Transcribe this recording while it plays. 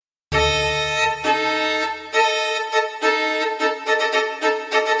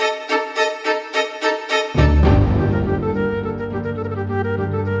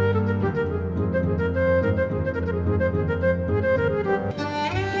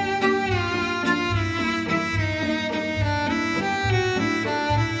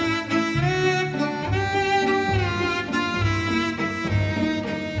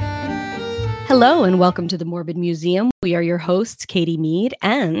Hello and welcome to the Morbid Museum. We are your hosts, Katie Mead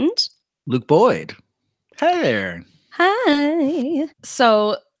and Luke Boyd. Hey there. Hi.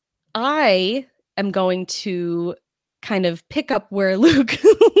 So I am going to kind of pick up where Luke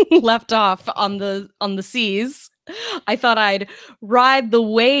left off on the seas. I thought I'd ride the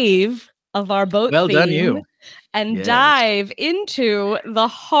wave of our boat Well theme done, you. and Yes. dive into the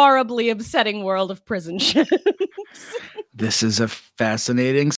horribly upsetting world of prison ships. This is a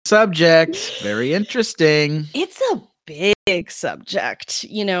fascinating subject. Very interesting. It's a big subject.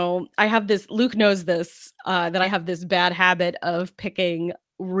 You know, I have this, Luke knows this, that I have this bad habit of picking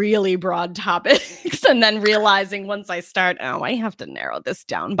really broad topics and then realizing once I start, oh, I have to narrow this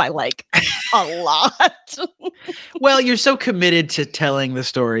down by like a lot. Well, you're so committed to telling the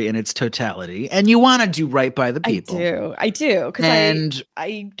story in its totality, and you want to do right by the people. I do. Because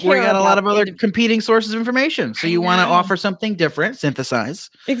I care we got a lot of other about competing sources of information. So you want to offer something different,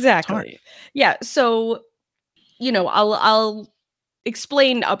 synthesize. Exactly. Yeah. So, you know, I'll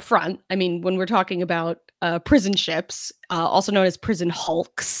explain up front. I mean, when we're talking about prison ships, also known as prison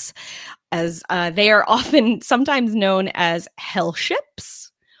hulks, as they are often sometimes known as hell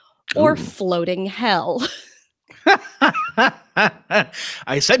ships or floating hell.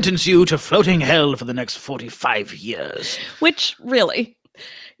 I sentence you to floating hell for the next 45 years. Which really,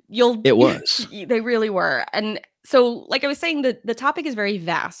 It was. They really were. And so, like I was saying, the topic is very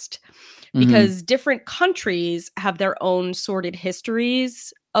vast because different countries have their own sordid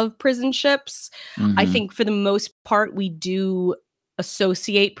histories of prison ships. I think for the most part, we do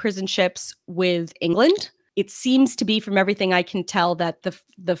associate prison ships with England. It seems to be, from everything I can tell, that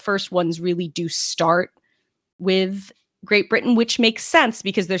the first ones really do start with Great Britain, which makes sense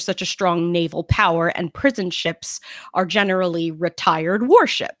because there's such a strong naval power and prison ships are generally retired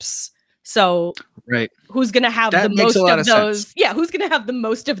warships. So right. Who's going to have the most of those? Sense. Yeah, who's going to have the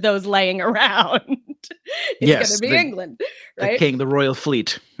most of those laying around? It's going to be England, right? The Royal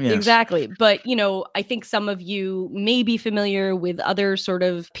Fleet. Yes. Exactly. But, you know, I think some of you may be familiar with other sort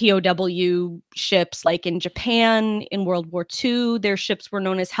of POW ships, like in Japan in World War II, their ships were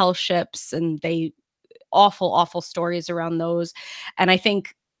known as hell ships, and they awful stories around those. And I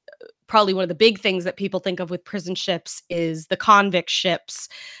think probably one of the big things that people think of with prison ships is the convict ships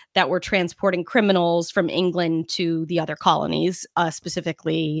that were transporting criminals from England to the other colonies,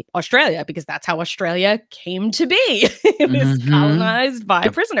 specifically Australia, because that's how Australia came to be. It was colonized by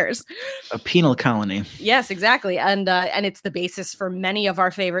prisoners. A penal colony. Yes, exactly. And it's the basis for many of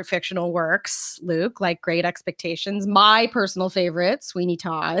our favorite fictional works, Luke, like Great Expectations, my personal favorite, Sweeney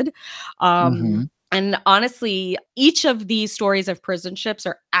Todd. And honestly, each of these stories of prison ships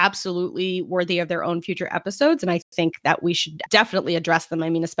are absolutely worthy of their own future episodes. And I think that we should definitely address them. I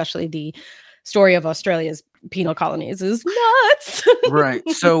mean, especially the story of Australia's penal colonies is nuts. Right.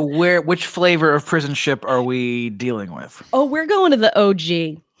 So which flavor of prison ship are we dealing with? Oh, we're going to the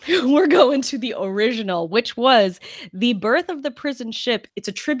OG. We're going to the original, which was the birth of the prison ship. It's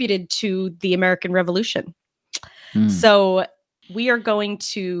attributed to the American Revolution. So we are going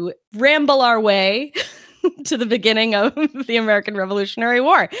to ramble our way to the beginning of the American Revolutionary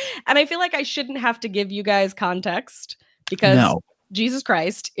War. And I feel like I shouldn't have to give you guys context because Jesus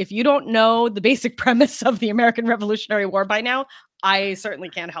Christ, if you don't know the basic premise of the American Revolutionary War by now, I certainly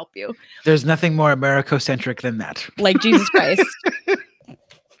can't help you. There's nothing more Americocentric than that. Like Jesus Christ.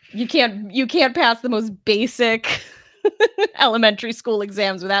 You can't pass the most basic elementary school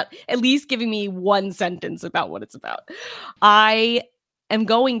exams without at least giving me one sentence about what it's about. I am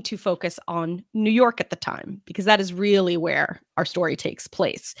going to focus on New York at the time because that is really where our story takes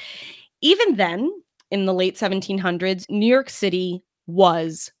place. Even then, in the late 1700s, New York City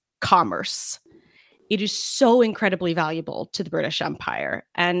was commerce. It is so incredibly valuable to the British Empire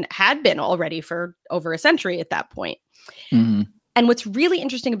and had been already for over a century at that point. And what's really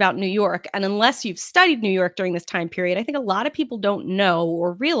interesting about New York, and unless you've studied New York during this time period, I think a lot of people don't know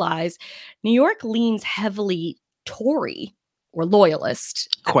or realize New York leans heavily Tory or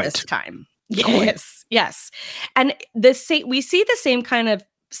loyalist at this time. Yes. And we see the same kind of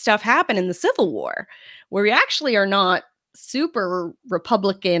stuff happen in the Civil War, where we actually are not super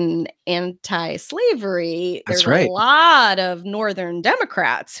Republican anti-slavery. That's There's a lot of Northern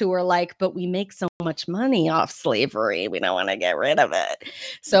Democrats who are like, but we make so much money off slavery. We don't want to get rid of it.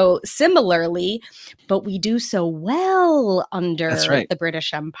 So similarly, but we do so well under the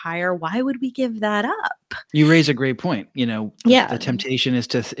British Empire. Why would we give that up? You raise a great point. You know, the temptation is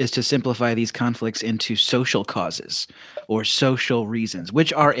to simplify these conflicts into social causes or social reasons,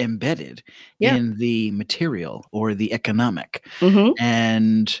 which are embedded in the material or the economic.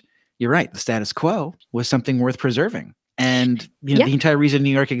 And you're right. The status quo was something worth preserving. And the entire reason New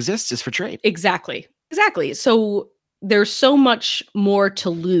York exists is for trade. Exactly. So there's so much more to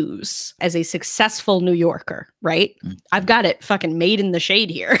lose as a successful New Yorker, right? Mm-hmm. I've got it fucking made in the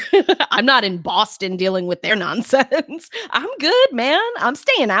shade here. I'm not in Boston dealing with their nonsense. I'm good, man. I'm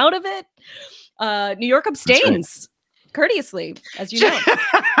staying out of it. New York abstains. Courteously, as you know.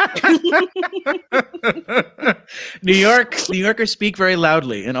 New Yorkers speak very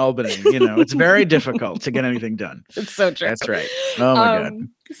loudly in Albany. It's very difficult to get anything done. It's so true. That's right. Oh my God.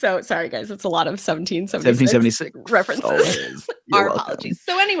 So sorry, guys. It's a lot of 1776 references. Our apologies.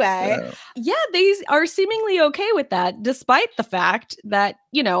 So anyway, they are seemingly okay with that, despite the fact that,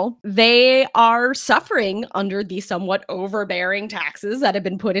 they are suffering under the somewhat overbearing taxes that have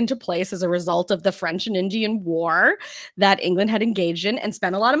been put into place as a result of the French and Indian War that England had engaged in and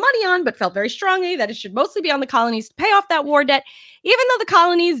spent a lot of money on, but felt very strongly that it should mostly be on the colonies to pay off that war debt, even though the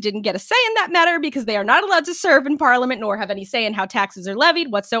colonies didn't get a say in that matter because they are not allowed to serve in Parliament nor have any say in how taxes are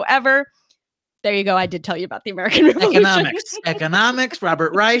levied whatsoever. There you go. I did tell you about the American Revolution. Economics,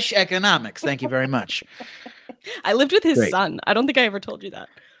 Robert Reich, economics. Thank you very much. I lived with his son. I don't think I ever told you that.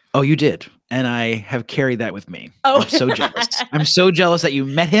 Oh, you did. And I have carried that with me. Oh, I'm so jealous. I'm so jealous that you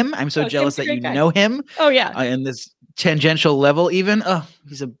met him. I'm so jealous that you know him. Oh, yeah. In this tangential level, even. Oh,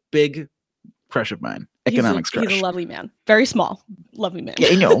 he's a big crush of mine. Economics crush. He's a lovely man. Very small. Lovely man. Yeah,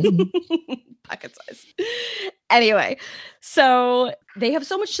 I know. Pocket size. Anyway, so they have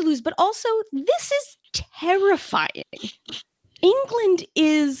so much to lose, but also this is terrifying. England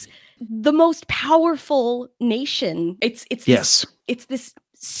is the most powerful nation. It's this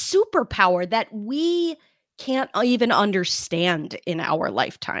superpower that we can't even understand in our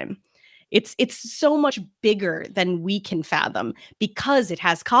lifetime. It's so much bigger than we can fathom because it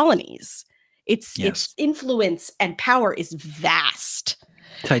has colonies. Its influence and power is vast.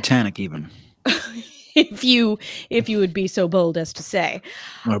 Titanic, even. if you would be so bold as to say.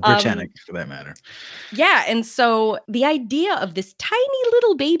 Or Britannic, for that matter. Yeah, and so the idea of this tiny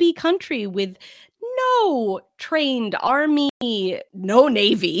little baby country with no trained army, no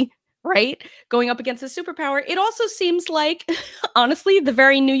navy, right, going up against a superpower, it also seems like, honestly, the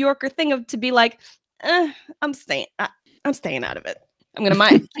very New Yorker thing to be like, I'm staying out of it. I'm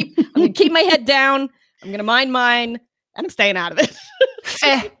gonna keep my head down. I'm gonna mind mine, and I'm staying out of it.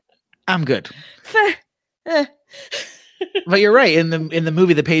 I'm good. But you're right. In the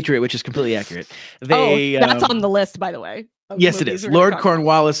movie The Patriot, which is completely accurate, that's on the list, by the way. Yes, it is. Lord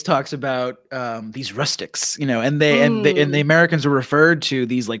Cornwallis talks about these rustics, and the Americans were referred to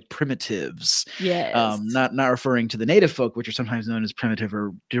these like primitives. Yes. Not referring to the native folk, which are sometimes known as primitive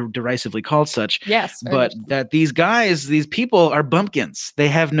or derisively called such. Yes. But that these people are bumpkins. They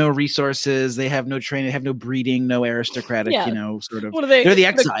have no resources. They have no training. They have no breeding. No aristocratic. Sort of. What are they? They're the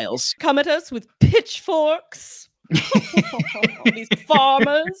exiles. Come at us with pitchforks. These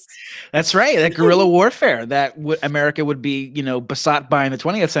farmers. That's right. That guerrilla warfare that America would be, besought by in the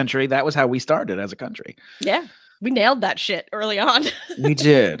 20th century. That was how we started as a country. Yeah, we nailed that shit early on. We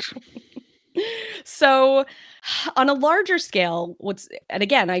did. So, on a larger scale, and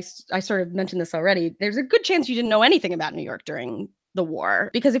again, I sort of mentioned this already. There's a good chance you didn't know anything about New York during the war,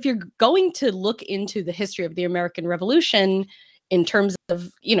 because if you're going to look into the history of the American Revolution in terms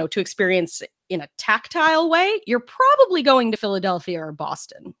of, to experience in a tactile way, you're probably going to Philadelphia or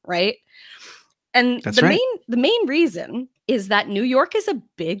Boston, right? And the main reason is that New York is a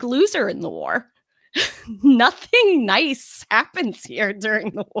big loser in the war. Nothing nice happens here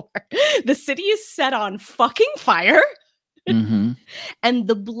during the war. The city is set on fucking fire. Mm-hmm. And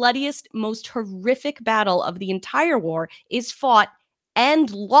the bloodiest, most horrific battle of the entire war is fought and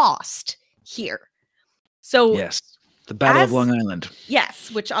lost here. So yes. The Battle of Long Island.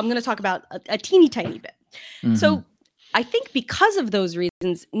 Yes, which I'm going to talk about a teeny tiny bit. Mm-hmm. So I think because of those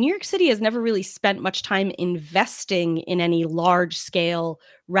reasons, New York City has never really spent much time investing in any large scale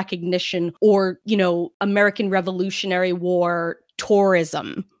recognition or, American Revolutionary War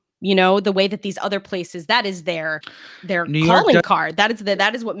tourism. The way that these other places, that is their calling card.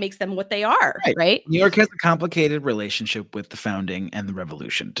 That is what makes them what they are, right? New York has a complicated relationship with the founding and the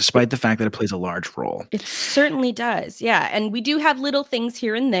revolution, despite the fact that it plays a large role. It certainly does, yeah. And we do have little things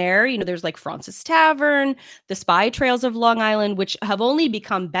here and there. There's like Fraunces Tavern, the Spy Trails of Long Island, which have only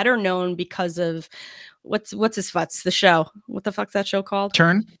become better known because of what's his futz, the show. What the fuck's that show called?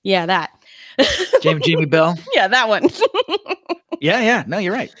 Turn? Yeah, that. Jamie Bell? Yeah, that one. Yeah. No,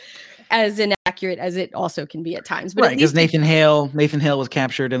 you're right. As inaccurate as it also can be at times. But right, because Nathan Hale was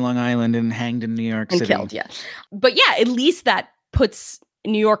captured in Long Island and hanged in New York City. And killed, yeah. But yeah, at least that puts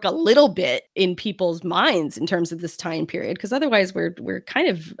New York a little bit in people's minds in terms of this time period, because otherwise we're kind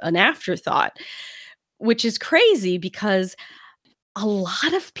of an afterthought. which is crazy because a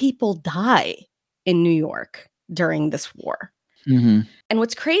lot of people die in New York during this war. Mm-hmm. And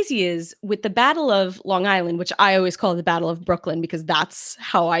what's crazy is with the Battle of Long Island, which I always call the Battle of Brooklyn because that's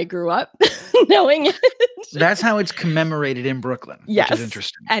how I grew up knowing it. That's how it's commemorated in Brooklyn, yes. which is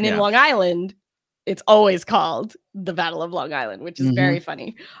interesting. And in Long Island, it's always called the Battle of Long Island, which is very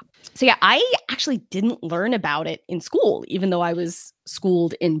funny. So yeah, I actually didn't learn about it in school, even though I was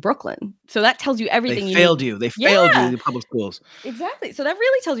schooled in Brooklyn. So that tells you everything. They failed you. They failed you, the public schools. Exactly. So that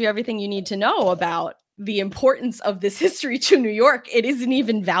really tells you everything you need to know about the importance of this history to New York. It isn't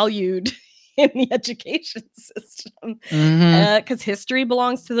even valued in the education system because history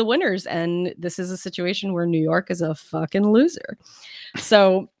belongs to the winners. And this is a situation where New York is a fucking loser.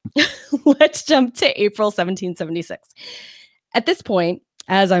 So let's jump to April 1776. At this point,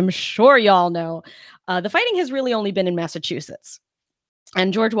 as I'm sure y'all know, the fighting has really only been in Massachusetts.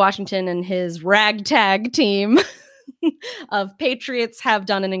 And George Washington and his ragtag team of patriots have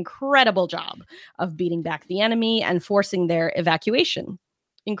done an incredible job of beating back the enemy and forcing their evacuation.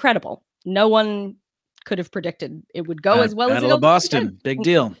 Incredible. No one could have predicted it would go as well as it did. Battle of Boston, big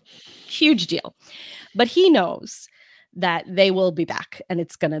deal. Huge deal. But he knows that they will be back and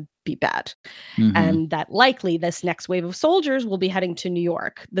it's going to be bad. And that likely this next wave of soldiers will be heading to New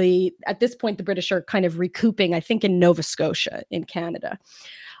York. At this point, the British are kind of recouping, I think, in Nova Scotia in Canada.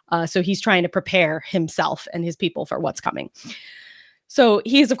 So he's trying to prepare himself and his people for what's coming. So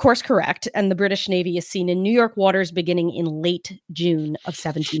he is, of course, correct. And the British Navy is seen in New York waters beginning in late June of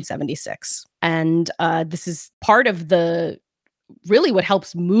 1776. And this is part of really what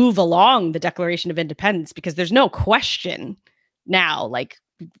helps move along the Declaration of Independence, because there's no question now, like,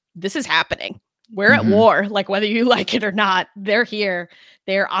 this is happening. We're at war, like whether you like it or not. They're here.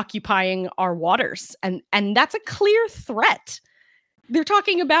 They're occupying our waters. And that's a clear threat. They're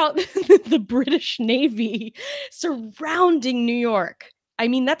talking about the British Navy surrounding New York. I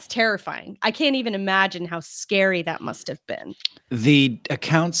mean, that's terrifying. I can't even imagine how scary that must have been. The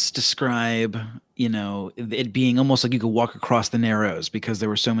accounts describe, it being almost like you could walk across the Narrows because there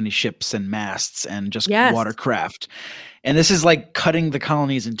were so many ships and masts and just watercraft. And this is like cutting the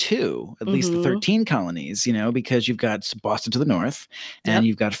colonies in two, at least the 13 colonies, because you've got Boston to the north and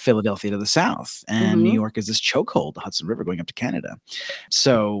you've got Philadelphia to the south. And New York is this chokehold, the Hudson River going up to Canada.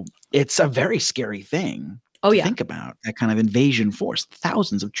 So it's a very scary thing. Think about that kind of invasion force,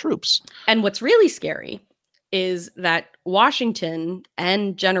 thousands of troops. And what's really scary is that Washington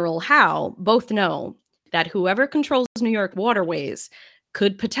and General Howe both know that whoever controls New York waterways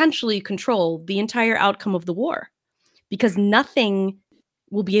could potentially control the entire outcome of the war, because nothing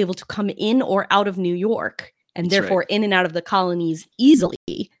will be able to come in or out of New York and therefore in and out of the colonies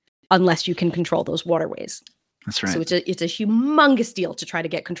easily unless you can control those waterways. That's right. So it's a humongous deal to try to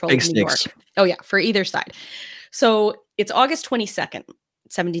get control of New York. Oh, yeah, for either side. So it's August 22nd,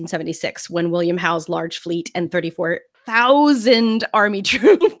 1776, when William Howe's large fleet and 34,000 army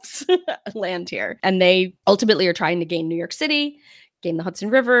troops land here. And they ultimately are trying to gain New York City, gain the Hudson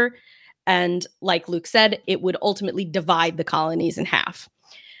River. And like Luke said, it would ultimately divide the colonies in half.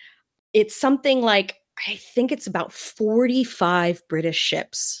 It's something like, I think it's about 45 British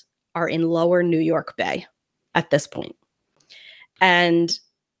ships are in lower New York Bay at this point. And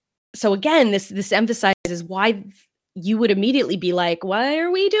so again, this emphasizes why you would immediately be like, why are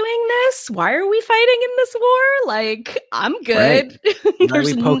we doing this? Why are we fighting in this war? Like, I'm good. Right. Why are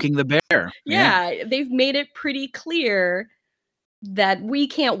we poking the bear? Yeah, they've made it pretty clear that we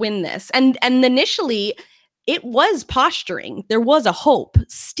can't win this. And initially, it was posturing. There was a hope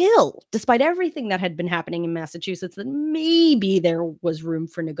still, despite everything that had been happening in Massachusetts, that maybe there was room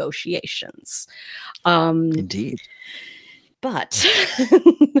for negotiations. Indeed. But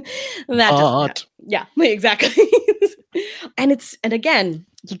yeah, exactly. And again,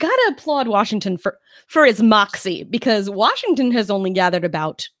 you gotta applaud Washington for his moxie, because Washington has only gathered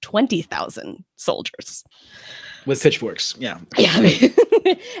about 20,000 soldiers with pitchforks. Yeah.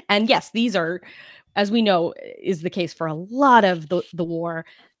 And yes, these are, as we know, is the case for a lot of the war,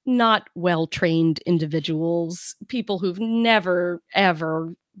 not well-trained individuals, people who've never,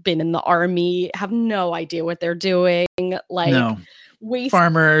 ever been in the army, have no idea what they're doing. Like,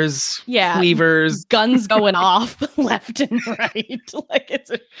 farmers, weavers, guns going off left and right. Like, it's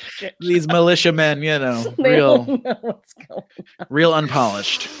a shit. These militiamen, they don't know what's going on. Real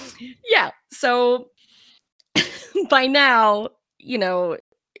unpolished. Yeah. So by now,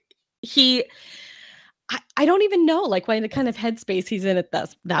 I don't even know, like, what the kind of headspace he's in at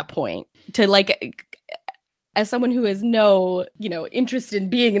that point to, like, as someone who has no, interest in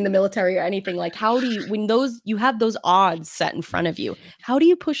being in the military or anything, like, how do you, when you have those odds set in front of you, how do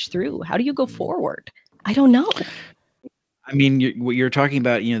you push through? How do you go forward? I don't know. I mean, what you're talking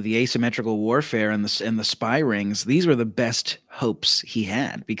about, the asymmetrical warfare and the spy rings, these were the best hopes he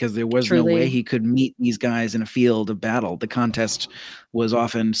had, because there was no way he could meet these guys in a field of battle. The contest was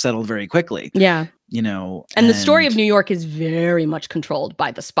often settled very quickly. Yeah. And the story of New York is very much controlled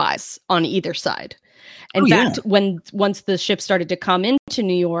by the spies on either side. In fact, once the ship started to come into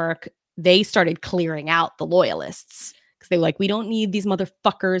New York, they started clearing out the loyalists. Because they're like, we don't need these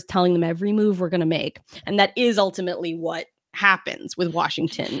motherfuckers telling them every move we're going to make. And that is ultimately what happens with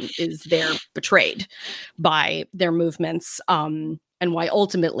Washington, is they're betrayed by their movements, and why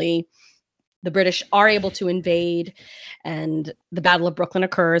ultimately the British are able to invade, and the Battle of Brooklyn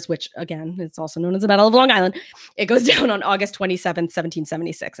occurs, which again, it's also known as the Battle of Long Island. It goes down on August 27th,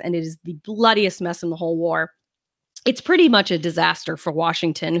 1776, and it is the bloodiest mess in the whole war. It's pretty much a disaster for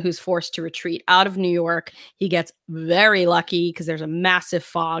Washington, who's forced to retreat out of New York. He gets very lucky because there's a massive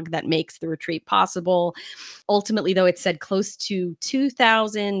fog that makes the retreat possible. Ultimately, though, it said close to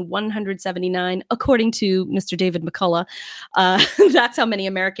 2,179, according to Mr. David McCullough. That's how many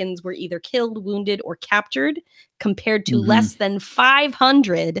Americans were either killed, wounded, or captured, compared to less than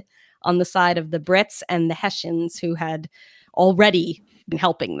 500 on the side of the Brits and the Hessians, who had already been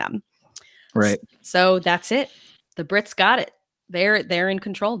helping them. Right. So that's it. The Brits got it. They're in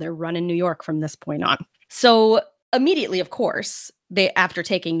control. They're running New York from this point on. So immediately, of course, after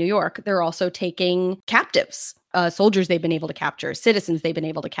taking New York, they're also taking captives, soldiers they've been able to capture, citizens they've been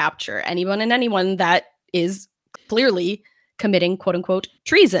able to capture, anyone that is clearly committing quote unquote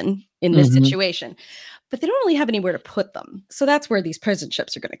treason in this situation. But they don't really have anywhere to put them. So that's where these prison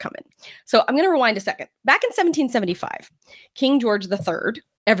ships are going to come in. So I'm going to rewind a second. Back in 1775, King George III,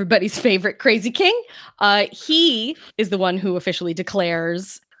 everybody's favorite crazy king, he is the one who officially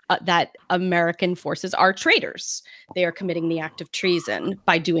declares that American forces are traitors. They are committing the act of treason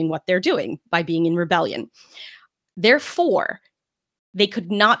by doing what they're doing, by being in rebellion. Therefore, they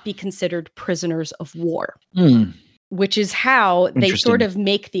could not be considered prisoners of war. Which is how they sort of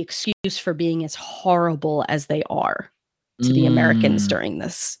make the excuse for being as horrible as they are to the Americans during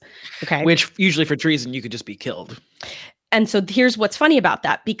this. Okay. Which usually for treason, you could just be killed. And so here's what's funny about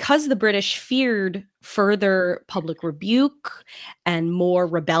that. Because the British feared further public rebuke and more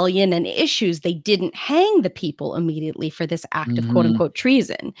rebellion and issues, they didn't hang the people immediately for this act of quote unquote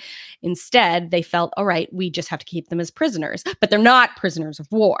treason. Instead, they felt, all right, we just have to keep them as prisoners, but they're not prisoners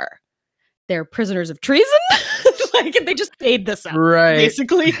of war. They're prisoners of treason. Like, they just paid this out, right?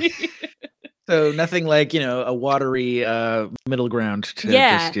 Basically. So nothing like, a watery middle ground to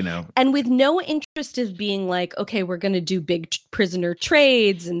just, And with no interest of being like, okay, we're going to do big prisoner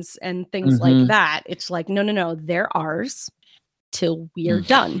trades and things like that. It's like, no, they're ours till we are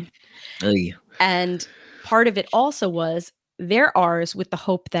done. And part of it also was they're ours with the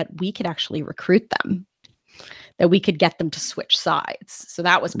hope that we could actually recruit them, that we could get them to switch sides. So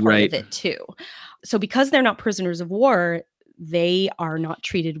that was part of it too. So because they're not prisoners of war, they are not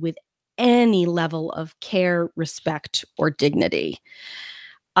treated with any level of care, respect, or dignity.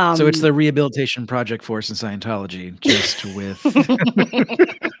 So it's the Rehabilitation Project Force in Scientology, just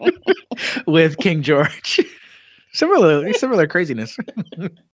with King George. Similar craziness.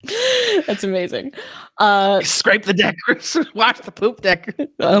 That's amazing. Scrape the deck, wash the poop deck.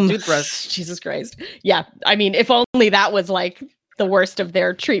 Toothbrush. Jesus Christ. Yeah, I mean, if only that was like the worst of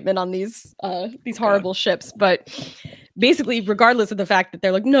their treatment on these horrible ships. But basically, regardless of the fact that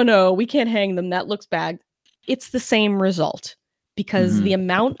they're like, no, we can't hang them, that looks bad, it's the same result, because the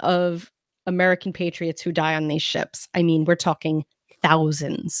amount of American patriots who die on these ships, I mean, we're talking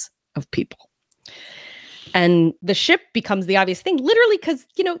thousands of people. And the ship becomes the obvious thing, literally, because,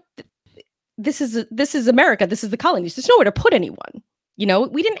 this is America. This is the colonies. There's nowhere to put anyone.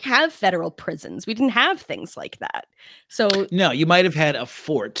 We didn't have federal prisons. We didn't have things like that. So no, you might have had a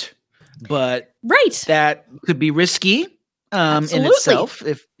fort, but that could be risky in itself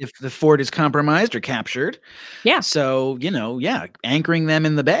if the fort is compromised or captured. Yeah. So, anchoring them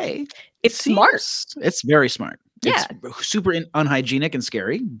in the bay. It's smart. It's very smart. Yeah. It's super unhygienic and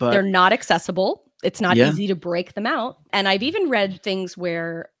scary, but they're not accessible. It's not easy to break them out. And I've even read things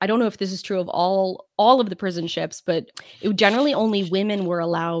where, I don't know if this is true of all of the prison ships, but generally only women were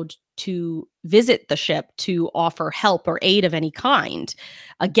allowed to visit the ship to offer help or aid of any kind,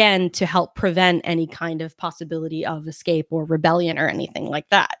 again, to help prevent any kind of possibility of escape or rebellion or anything like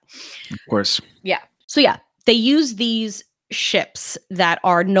that. Of course. Yeah. So they use these ships that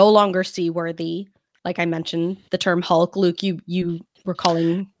are no longer seaworthy. Like I mentioned, the term hulk, Luke, you were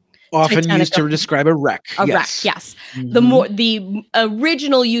calling often used to describe a wreck. Wreck, yes. The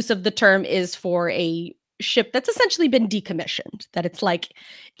original use of the term is for a ship that's essentially been decommissioned. That it's like,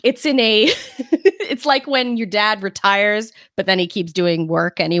 it's in a, it's like when your dad retires, but then he keeps doing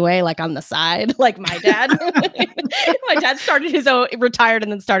work anyway, like on the side, like my dad. My dad started his own, retired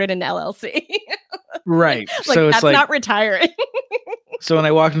and then started an LLC. Right. Like, so that's like, not retiring. So when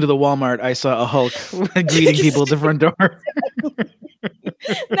I walked into the Walmart, I saw a Hulk greeting people at the front door.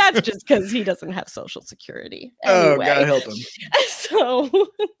 That's just because he doesn't have Social Security. Anyway. Oh, God help him. So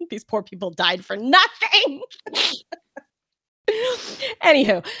these poor people died for nothing.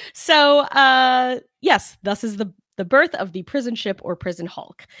 Anywho, so yes, thus is the birth of the prison ship or prison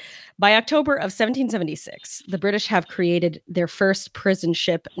hulk. By October of 1776, the British have created their first prison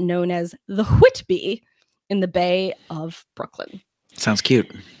ship known as the Whitby in the Bay of Brooklyn. Sounds cute.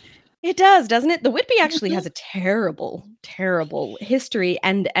 It does, doesn't it? The Whitby actually has a terrible, terrible history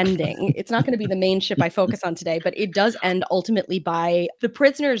and ending. It's not going to be the main ship I focus on today, but it does end ultimately by the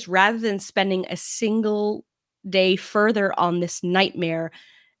prisoners, rather than spending a single day further on this nightmare,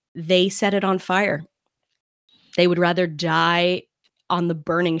 they set it on fire. They would rather die on the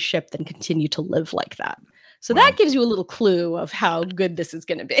burning ship than continue to live like that. So that gives you a little clue of how good this is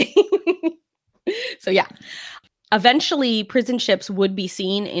going to be. So yeah. Eventually, prison ships would be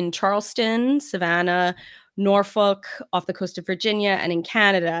seen in Charleston, Savannah, Norfolk, off the coast of Virginia, and in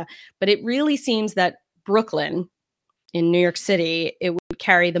Canada. But it really seems that Brooklyn, in New York City, it would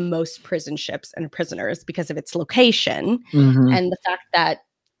carry the most prison ships and prisoners because of its location and the fact that,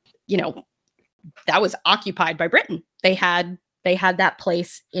 you know, that was occupied by Britain. They had that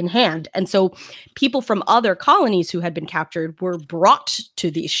place in hand. And so people from other colonies who had been captured were brought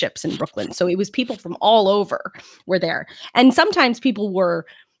to these ships in Brooklyn. So it was people from all over were there. And sometimes people were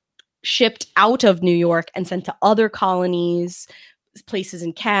shipped out of New York and sent to other colonies, places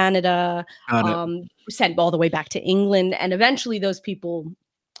in Canada, sent all the way back to England. And eventually those people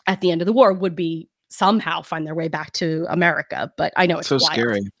at the end of the war would be somehow find their way back to America. But I know it's so wild.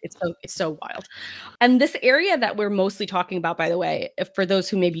 Scary. It's so wild. And this area that we're mostly talking about, by the way, if for those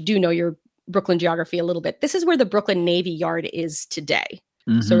who maybe do know your Brooklyn geography a little bit, this is where the Brooklyn Navy Yard is today.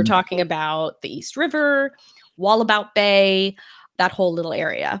 So we're talking about the East River, Wallabout Bay, that whole little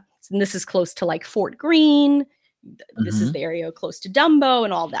area. And this is close to like Fort Greene. This is the area close to Dumbo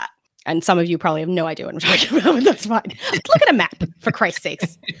and all that. And some of you probably have no idea what I'm talking about, but that's fine. Look at a map, for Christ's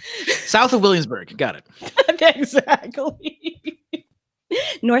sakes. South of Williamsburg. Got it. Exactly.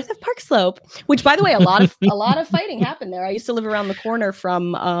 North of Park Slope, which, by the way, a lot of fighting happened there. I used to live around the corner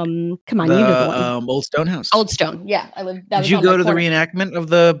from, come on, you know the one. Old Stone House. Old Stone, yeah. I lived. Did you go to the reenactment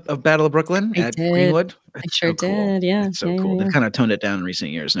of Battle of Brooklyn at Greenwood? I sure did, yeah. It's so cool. They've kind of toned it down in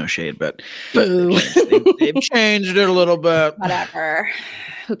recent years. No shade, but they've changed it a little bit. Whatever.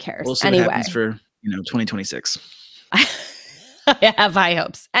 Who cares? We'll see what happens for 2026. I have high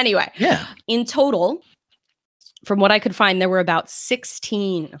hopes. Anyway, yeah. In total, from what I could find, there were about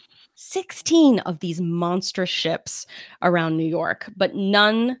 16 of these monstrous ships around New York, but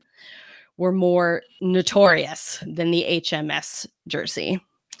none were more notorious than the HMS Jersey.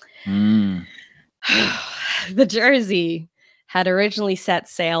 The Jersey had originally set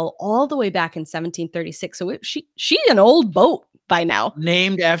sail all the way back in 1736. So she's an old boat by now.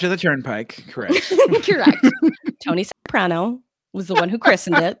 Named after the turnpike, correct. Correct. Tony Soprano was the one who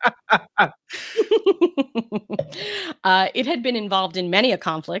christened it. It had been involved in many a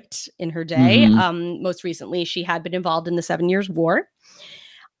conflict in her day. Most recently, she had been involved in the 7 Years' War.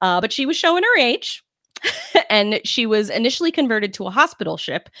 But she was showing her age. And she was initially converted to a hospital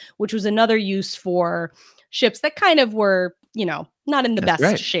ship, which was another use for ships that kind of were, not in the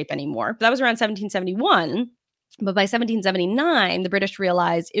best shape anymore. But that was around 1771. But by 1779, the British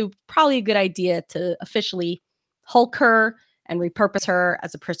realized it was probably a good idea to officially hulk her and repurpose her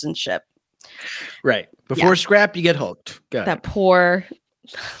as a prison ship. Right. Before scrap, you get hulked. Got that poor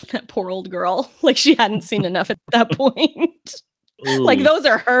old girl. Like she hadn't seen enough at that point. Ooh. Like those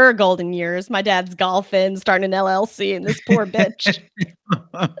are her golden years. My dad's golfing, starting an LLC, and this poor bitch.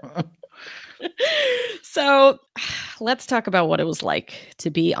 So let's talk about what it was like to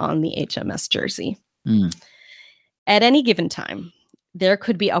be on the HMS Jersey. At any given time, there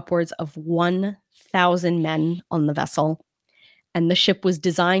could be upwards of 1,000 men on the vessel, and the ship was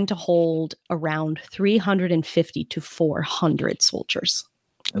designed to hold around 350 to 400 soldiers.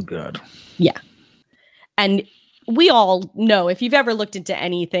 Oh, God. Yeah. And we all know, if you've ever looked into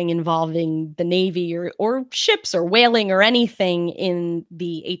anything involving the Navy or ships or whaling or anything in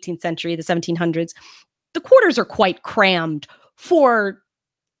the 18th century, the 1700s, the quarters are quite crammed for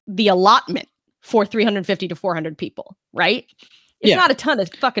the allotment for 350 to 400 people, right? It's not a ton of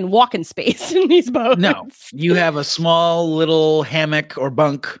fucking walking space in these boats. No, you have a small little hammock or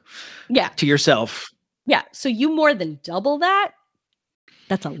bunk to yourself. Yeah. So you more than double that.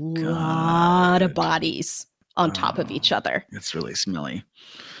 That's a lot of bodies on top of each other. It's really smelly.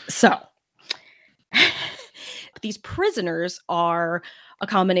 So these prisoners are a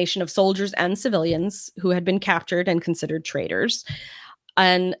combination of soldiers and civilians who had been captured and considered traitors.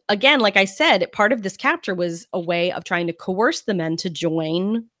 And again, like I said, part of this capture was a way of trying to coerce the men to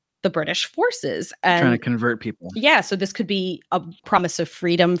join the British forces. And trying to convert people. Yeah. So this could be a promise of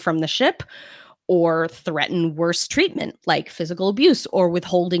freedom from the ship, or threaten worse treatment like physical abuse or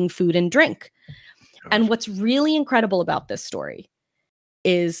withholding food and drink. And what's really incredible about this story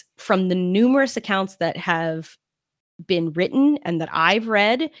is, from the numerous accounts that have been written and that I've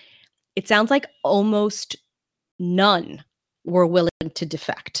read, it sounds like almost none were willing to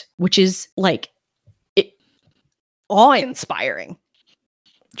defect, which is like awe-inspiring.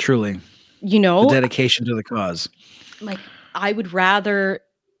 Truly. You know? The dedication to the cause. Like, I would rather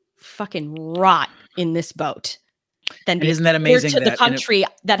fucking rot in this boat than be isn't that amazing to the country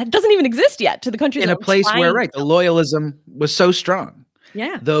that doesn't even exist yet, to the country in a place where the loyalism was so strong.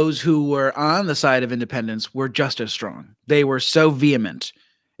 Yeah. Those who were on the side of independence were just as strong. They were so vehement.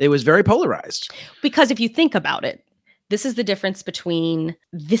 It was very polarized. Because if you think about it, this is the difference between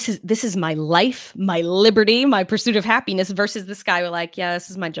this is my life, my liberty, my pursuit of happiness, versus this guy who like, yeah, this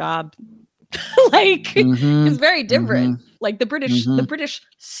is my job. Like, it's very different. Like the British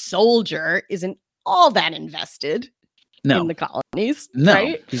soldier isn't all that invested in the colonies. No,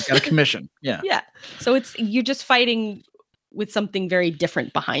 right? He's got a commission. Yeah. Yeah. So you're just fighting with something very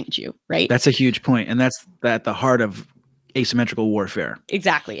different behind you, right? That's a huge point. And that's at the heart of asymmetrical warfare.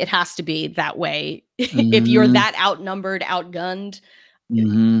 Exactly. It has to be that way. If you're that outnumbered, outgunned,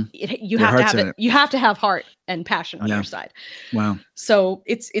 you have to have heart and passion on your side. Wow. So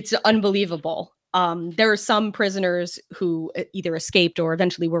it's unbelievable. There are some prisoners who either escaped or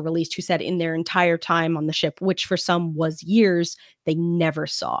eventually were released who said in their entire time on the ship, which for some was years, they never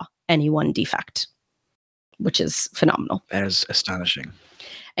saw anyone defect, which is phenomenal. That is astonishing.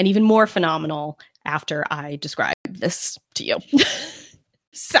 And even more phenomenal after I describe this to you.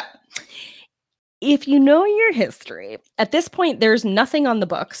 So, if you know your history, at this point, there's nothing on the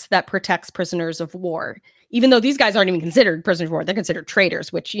books that protects prisoners of war, even though these guys aren't even considered prisoners of war. They're considered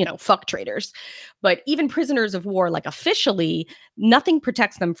traitors, which, fuck traitors. But even prisoners of war, like officially, nothing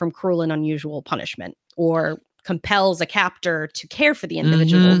protects them from cruel and unusual punishment or compels a captor to care for the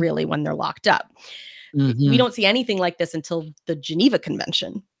individual, really, when they're locked up. We don't see anything like this until the Geneva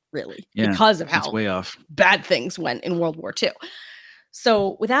Convention, really, because of how way off. Bad things went in World War II.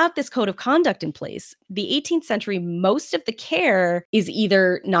 So without this code of conduct in place, the 18th century, most of the care is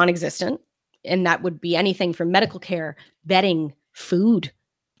either non-existent, and that would be anything from medical care, bedding, food.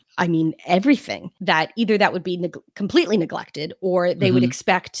 I mean, everything that would be completely neglected, or they would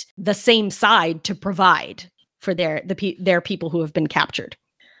expect the same side to provide for their people who have been captured,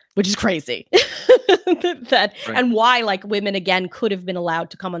 which is crazy. And why, like, women again could have been allowed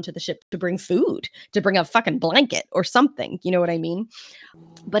to come onto the ship to bring food, to bring a fucking blanket or something. You know what I mean?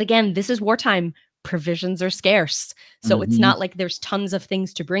 But again, this is wartime. Provisions are scarce. So it's not like there's tons of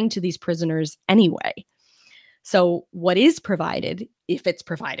things to bring to these prisoners anyway. So what is provided, if it's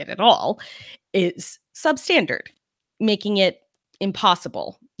provided at all, is substandard, making it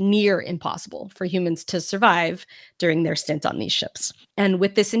near impossible for humans to survive during their stint on these ships. And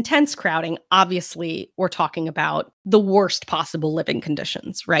with this intense crowding, obviously, we're talking about the worst possible living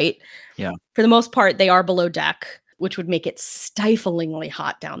conditions, right? Yeah. For the most part, they are below deck, which would make it stiflingly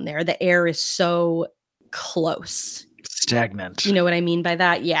hot down there. The air is so close. Stagnant. You know what I mean by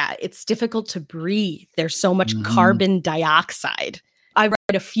that? Yeah. It's difficult to breathe. There's so much carbon dioxide. I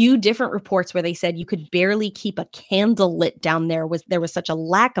read a few different reports where they said you could barely keep a candle lit down there. There was such a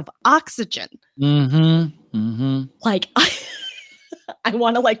lack of oxygen. Like, I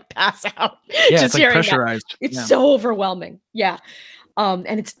want to pass out. Yeah, just it's pressurized. That. It's so overwhelming. Yeah. And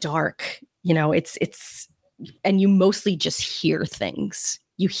it's dark, it's and you mostly just hear things.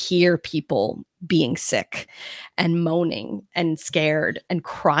 You hear people being sick and moaning and scared and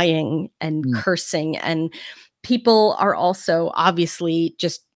crying and cursing, and people are also obviously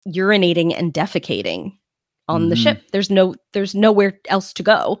just urinating and defecating on the ship. There's nowhere else to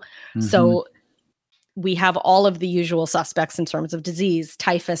go. So we have all of the usual suspects in terms of disease,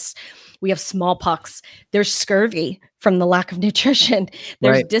 typhus, we have smallpox, there's scurvy from the lack of nutrition,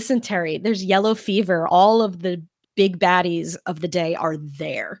 there's dysentery, there's yellow fever. All of the big baddies of the day are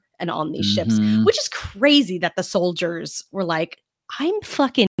there and on these ships, which is crazy that the soldiers were like, I'm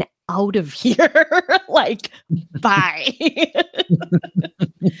fucking out of here. Like, bye.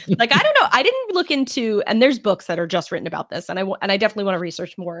 Like, I don't know. I didn't look into, and there's books that are just written about this, and I definitely want to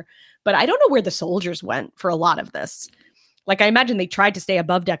research more, but I don't know where the soldiers went for a lot of this. Like, I imagine they tried to stay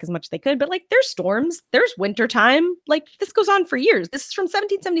above deck as much as they could, but like, there's storms, there's winter time. Like, this goes on for years. This is from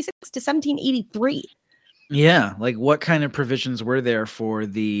 1776 to 1783. Yeah, like what kind of provisions were there for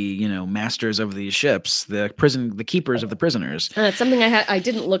the, masters of these ships, the keepers of the prisoners? It's something I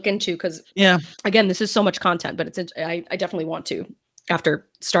didn't look into because, again, this is so much content, but I definitely want to after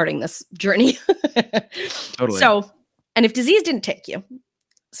starting this journey. Totally. So, and if disease didn't take you,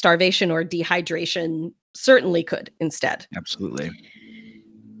 starvation or dehydration certainly could instead. Absolutely.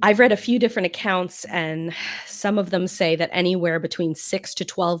 I've read a few different accounts, and some of them say that anywhere between 6 to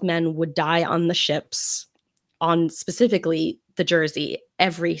 12 men would die on the ships, on specifically the Jersey,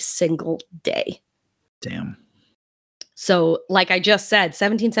 every single day. Damn. So, like I just said,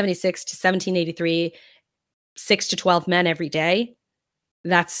 1776 to 1783, 6 to 12 men every day.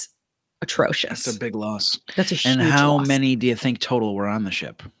 That's atrocious. That's a big loss. That's a huge loss. And how loss. many do you think total were on the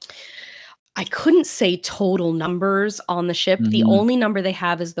ship? I couldn't say total numbers on the ship. The only number they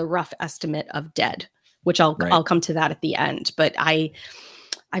have is the rough estimate of dead, which I'll come to that at the end. But I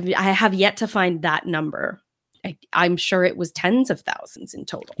have yet to find that number. I'm sure it was tens of thousands in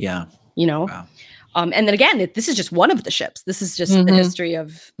total. Yeah. Wow. And then again, this is just one of the ships. This is just the history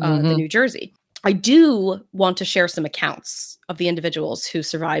of the New Jersey. I do want to share some accounts of the individuals who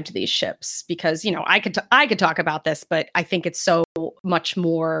survived these ships because, I could talk about this, but I think it's so much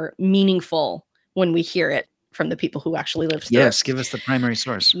more meaningful when we hear it from the people who actually lived through Yes, it. give us the primary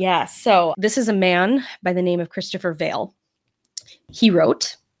source. Yeah. So this is a man by the name of Christopher Vail. He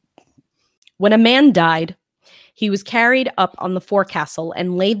wrote, "When a man died, he was carried up on the forecastle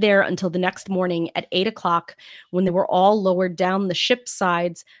and laid there until the next morning at 8 o'clock, when they were all lowered down the ship's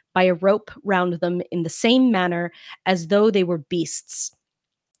sides by a rope round them in the same manner as though they were beasts.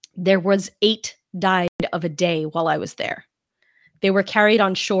 There was 8 died of a day while I was there. They were carried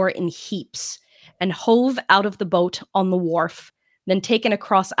on shore in heaps and hove out of the boat on the wharf, then taken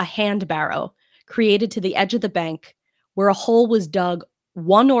across a hand barrow created to the edge of the bank, where a hole was dug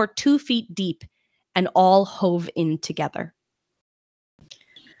 1 or 2 feet deep, and all hove in together."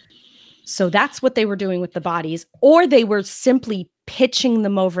 So that's what they were doing with the bodies, or they were simply pitching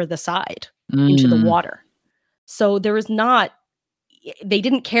them over the side into the water. So they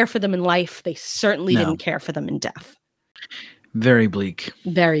didn't care for them in life. They certainly didn't care for them in death. Very bleak.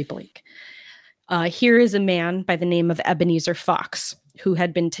 Very bleak. Here is a man by the name of Ebenezer Fox, who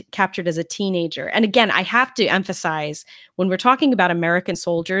had been captured as a teenager. And again, I have to emphasize, when we're talking about American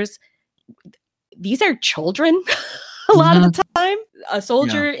soldiers, these are children a lot of the time. A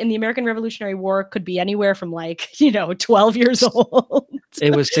soldier in the American Revolutionary War could be anywhere from 12 years old.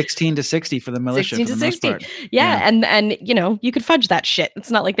 It was 16 to 60 for the militia. 16 to 60. Yeah. And you could fudge that shit. It's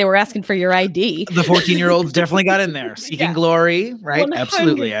not like they were asking for your ID. The 14-year-olds definitely got in there. Seeking glory, right? 100%.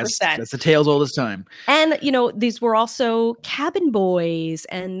 Absolutely. That's the tale's oldest time. And, these were also cabin boys,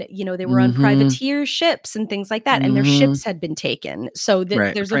 and, they were on privateer ships and things like that. And their ships had been taken. So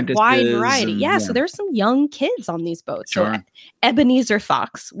there's a wide variety. So there's some young kids on these boats. Sure. So Ebenezer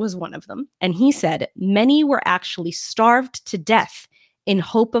Fox was one of them. And he said, "Many were actually starved to death in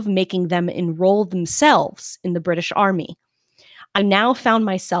hope of making them enroll themselves in the British Army. I now found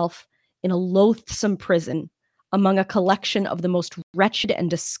myself in a loathsome prison among a collection of the most wretched and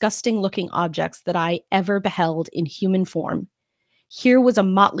disgusting-looking objects that I ever beheld in human form. Here was a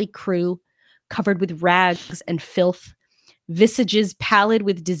motley crew, covered with rags and filth, visages pallid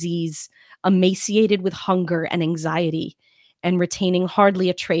with disease, emaciated with hunger and anxiety, and retaining hardly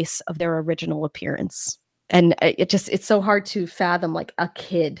a trace of their original appearance." And it's so hard to fathom, like, a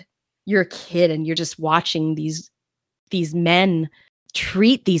kid. You're a kid and you're just watching these men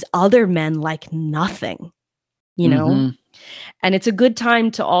treat these other men like nothing, And it's a good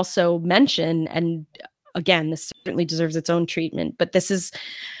time to also mention, and again, this certainly deserves its own treatment, but this is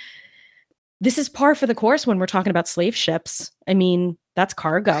par for the course when we're talking about slave ships. I mean, that's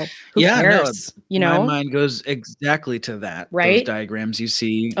cargo. Who cares? My mind goes exactly to that. Right? Those diagrams you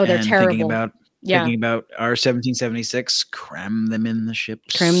see. Oh, they're terrible. Thinking about our 1776, cram them in the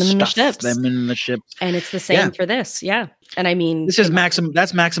ships. Cram them in the ships. Them in the ships. And it's the same for this. Yeah. And I mean, this is that's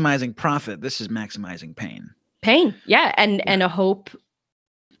maximizing profit. This is maximizing pain. Pain. Yeah. And a hope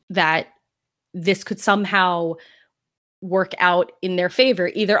that this could somehow work out in their favor.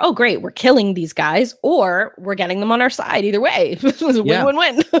 Either, oh, great, we're killing these guys, or we're getting them on our side. Either way, it was a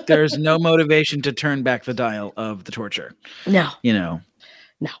win-win-win. There's no motivation to turn back the dial of the torture. No. No.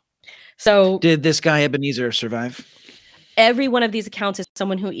 So did this guy Ebenezer survive? every one of these accounts is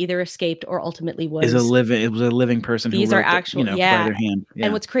someone who either escaped or ultimately was it was a living person. These who are actual, by their hand. Yeah.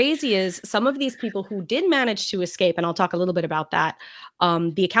 And what's crazy is some of these people who did manage to escape, and I'll talk a little bit about that.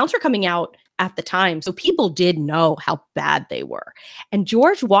 The accounts were coming out at the time, so people did know how bad they were. And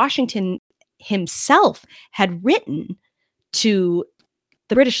George Washington himself had written to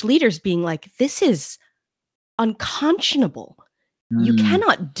the British leaders being like, this is unconscionable. You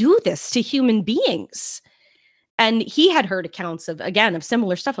cannot do this to human beings. And he had heard accounts of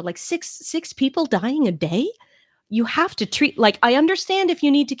similar stuff of like six people dying a day. You have to treat, like, I understand if you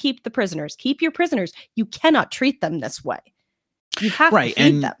need to keep the prisoners, keep your prisoners. You cannot treat them this way. You have to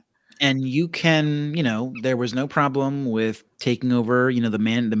feed them. And you can, there was no problem with taking over, the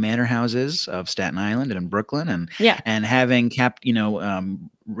manor houses of Staten Island and in Brooklyn, and having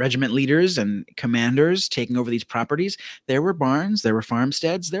regiment leaders and commanders taking over these properties. There were barns, there were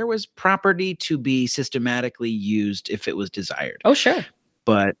farmsteads, there was property to be systematically used if it was desired. Oh, sure.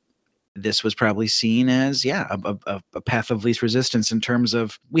 But this was probably seen as, a path of least resistance in terms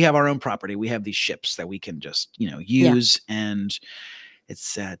of, we have our own property. We have these ships that we can just, use, and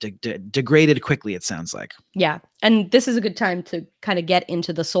it's degraded quickly, it sounds like. Yeah. And this is a good time to kind of get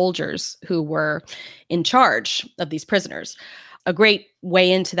into the soldiers who were in charge of these prisoners. A great way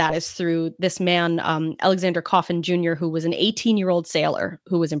into that is through this man, Alexander Coffin Jr., who was an 18-year-old sailor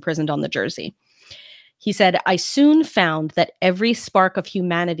who was imprisoned on the Jersey. He said, I soon found that every spark of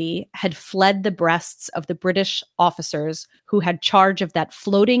humanity had fled the breasts of the British officers who had charge of that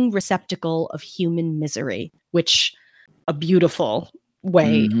floating receptacle of human misery, which a beautiful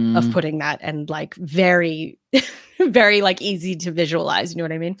way of putting that, and like very, very like easy to visualize. You know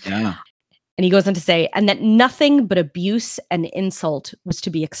what I mean? Yeah. And he goes on to say, and that nothing but abuse and insult was to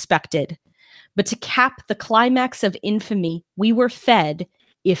be expected. But to cap the climax of infamy, we were fed,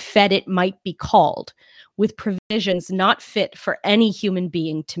 if fed it might be called, with provisions not fit for any human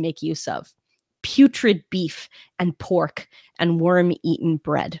being to make use of. Putrid beef and pork and worm-eaten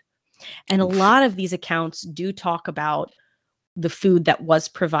bread. And a lot of these accounts do talk about the food that was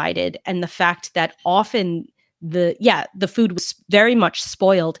provided, and the fact that often the food was very much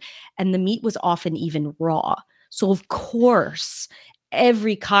spoiled, and the meat was often even raw. So of course,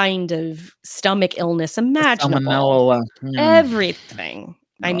 every kind of stomach illness imaginable, everything.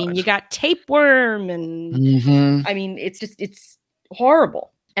 God. I mean, you got tapeworm, and I mean, it's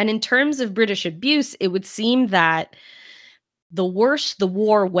horrible. And in terms of British abuse, it would seem that the worse the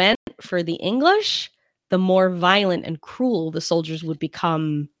war went for the English, the more violent and cruel the soldiers would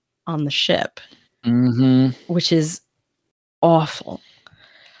become on the ship, which is awful.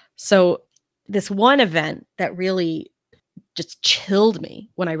 So this one event that really just chilled me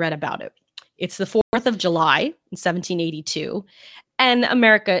when I read about it. It's the 4th of July in 1782, and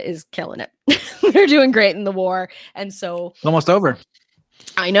America is killing it. They're doing great in the war. And so almost over.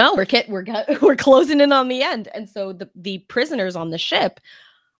 I know we're closing in on the end. And so the prisoners on the ship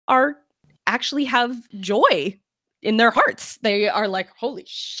actually have joy in their hearts. They are like, holy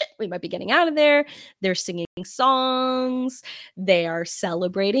shit, we might be getting out of there. They're singing songs. They are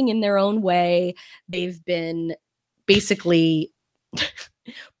celebrating in their own way. They've been basically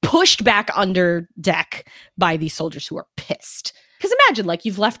pushed back under deck by these soldiers who are pissed. Because imagine, like,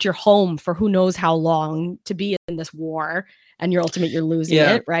 you've left your home for who knows how long to be in this war, and you're losing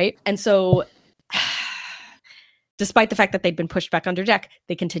it, right? And so despite the fact that they'd been pushed back under deck,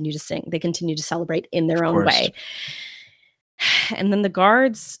 they continue to sing. They continue to celebrate in their own way. And then the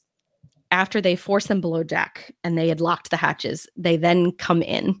guards, after they force them below deck and they had locked the hatches, they then come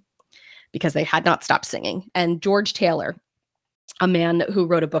in because they had not stopped singing. And George Taylor, a man who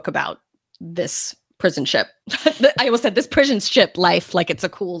wrote a book about this prison ship, I almost said this prison ship life like it's a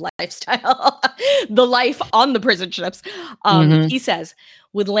cool lifestyle, the life on the prison ships. He says,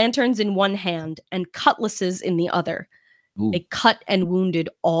 with lanterns in one hand and cutlasses in the other, they cut and wounded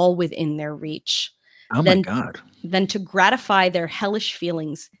all within their reach. Oh my God. Then to gratify their hellish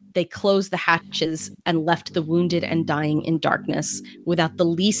feelings, they closed the hatches and left the wounded and dying in darkness without the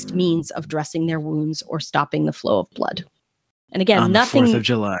least means of dressing their wounds or stopping the flow of blood. And again, on nothing, the 4th of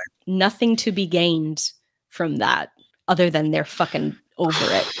July. Nothing to be gained from that other than they're fucking over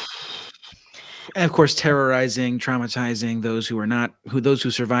it. And of course, terrorizing, traumatizing those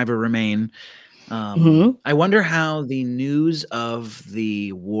who survive or remain. I wonder how the news of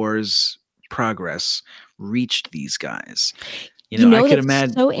the war's progress reached these guys. I could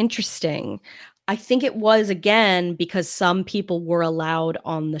imagine. So interesting. I think it was, again, because some people were allowed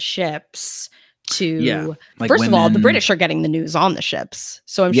on the ships to, like first women. of all, the British are getting the news on the ships.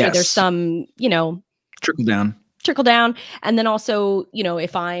 So I'm sure there's some, trickle down. And then also,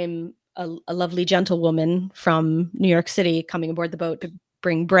 if I'm a lovely gentlewoman from New York City coming aboard the boat to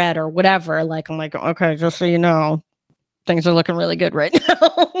bring bread or whatever. Like, I'm like, okay, just so you know, things are looking really good right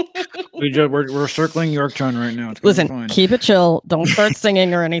now. we're circling Yorktown right now. Listen, keep it chill. Don't start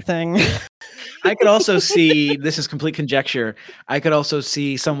singing or anything. I could also see, this is complete conjecture, I could also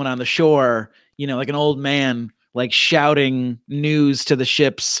see someone on the shore, like an old man, like shouting news to the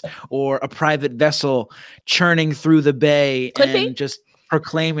ships, or a private vessel churning through the bay just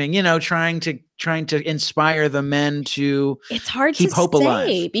proclaiming, trying to inspire the men to it's hard keep to hope say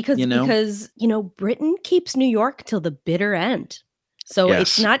alive. Because Britain keeps New York till the bitter end. So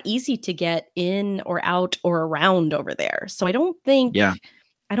it's not easy to get in or out or around over there. So I don't think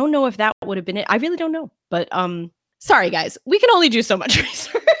I don't know if that would have been it. I really don't know. But sorry guys, we can only do so much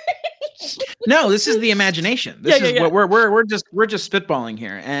research. No, this is the imagination. This is what we're just spitballing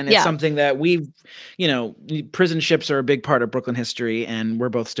here, and it's something that we've, prison ships are a big part of Brooklyn history, and we're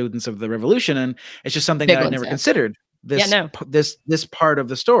both students of the Revolution, and it's just something that I've never considered. This part of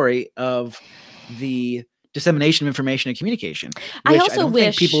the story of the dissemination of information and communication. I also don't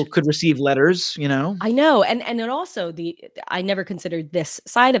wish think people could receive letters. I know, and it also I never considered this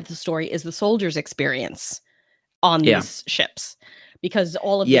side of the story is the soldiers' experience on these ships. Because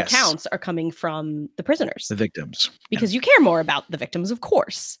all of the accounts are coming from the prisoners. The victims. Because you care more about the victims, of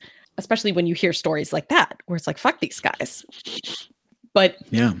course. Especially when you hear stories like that, where it's like, fuck these guys. But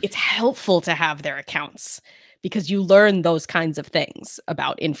it's helpful to have their accounts. Because you learn those kinds of things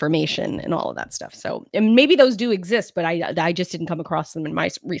about information and all of that stuff. So, and maybe those do exist, but I just didn't come across them in my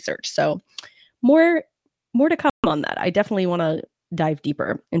research. So more to come on that. I definitely want to dive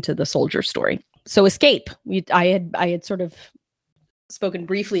deeper into the soldier story. So escape. I had sort of spoken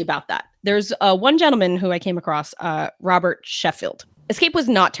briefly about that. There's one gentleman who I came across, Robert Sheffield. Escape was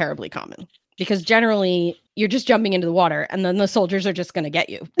not terribly common because generally you're just jumping into the water and then the soldiers are just going to get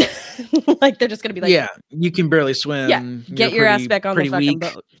you. Like they're just going to be like, you can barely swim. Yeah, get your ass back on the fucking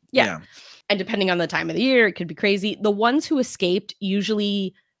boat. Yeah. And depending on the time of the year, it could be crazy. The ones who escaped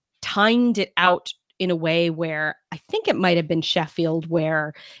usually timed it out in a way where I think it might have been Sheffield,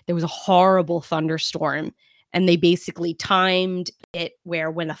 where there was a horrible thunderstorm. And they basically timed it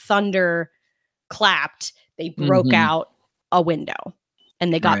where when a thunder clapped, they broke out a window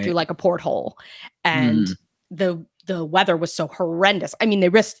and they got through like a porthole. And the weather was so horrendous. I mean, they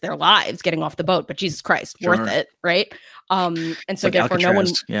risked their lives getting off the boat, but Jesus Christ, worth it, right? And so like therefore no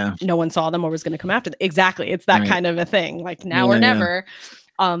one saw them or was going to come after them. Exactly. It's that kind of a thing, like now or never.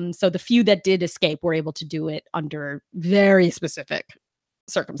 So the few that did escape were able to do it under very specific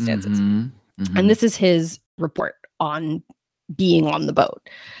circumstances. And this is his report on being on the boat.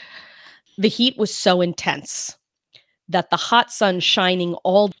 The heat was so intense that the hot sun shining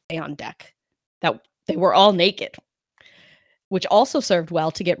all day on deck, that they were all naked, which also served well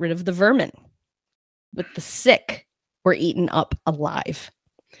to get rid of the vermin. But the sick were eaten up alive.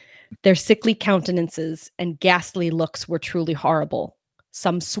 Their sickly countenances and ghastly looks were truly horrible.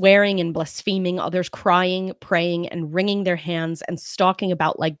 Some swearing and blaspheming, others crying, praying, and wringing their hands and stalking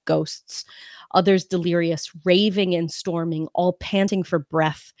about like ghosts. Others delirious, raving and storming, all panting for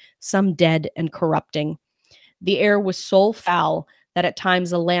breath, some dead and corrupting. The air was so foul that at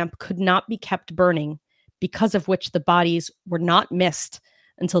times a lamp could not be kept burning, because of which the bodies were not missed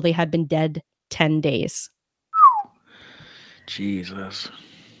until they had been dead 10 days. Jesus.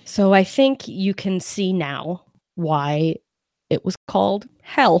 So I think you can see now why it was called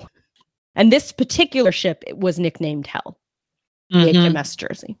Hell. And this particular ship, it was nicknamed Hell, the HMS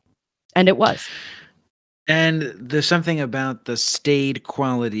Jersey. And it was. And there's something about the staid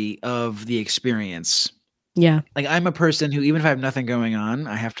quality of the experience. Yeah. Like I'm a person who, even if I have nothing going on,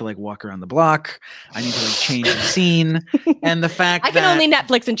 I have to like walk around the block. I need to like change the scene. And the fact I can only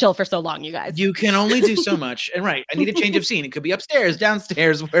Netflix and chill for so long, you guys. You can only do so much. And I need a change of scene. It could be upstairs,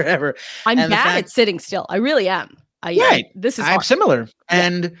 downstairs, wherever. I'm bad at sitting still. I really am. This is hard. Similar. Yeah.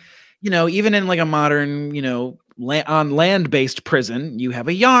 And, even in like a modern, on land-based prison, you have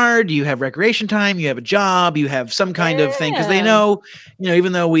a yard, you have recreation time, you have a job, you have some kind of thing, because they know,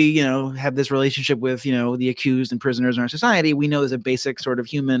 even though we, have this relationship with, the accused and prisoners in our society, we know there's a basic sort of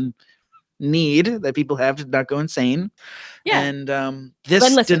human need that people have to not go insane. Yeah. And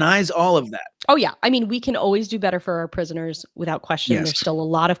this denies all of that. Oh, yeah. I mean, we can always do better for our prisoners without question. Yes. There's still a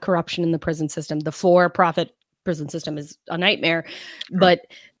lot of corruption in the prison system. The for-profit prison system is a nightmare, but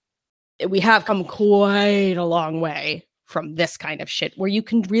we have come quite a long way from this kind of shit where you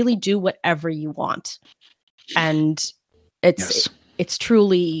can really do whatever you want. And it's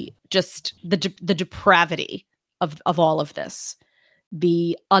truly just the depravity of all of this.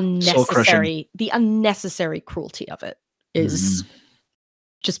 The unnecessary cruelty of it is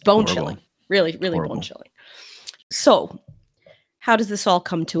Just bone chilling. Really, really bone chilling. So how does this all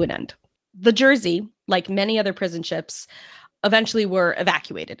come to an end? The Jersey, like many other prison ships, eventually were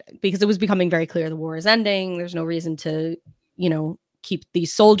evacuated because it was becoming very clear the war is ending. There's no reason to, keep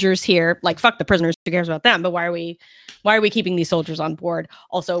these soldiers here. Like, fuck the prisoners, who cares about them? But why are we keeping these soldiers on board?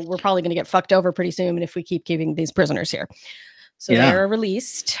 Also, we're probably going to get fucked over pretty soon if we keep keeping these prisoners here. So they're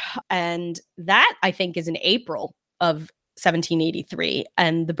released. And that, I think, is in April of 1783.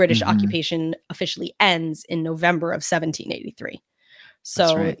 And the British occupation officially ends in November of 1783.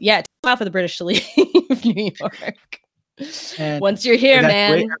 So, it took a while for the British to leave New York. And once you're here,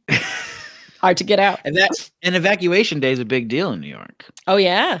 man, hard to get out. And an evacuation day is a big deal in New York. Oh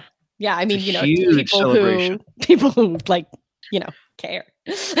yeah, yeah. I mean, people who like, care.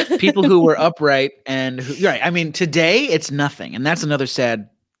 People who were upright and right. I mean, today it's nothing, and that's another sad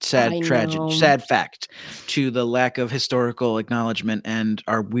fact to the lack of historical acknowledgement and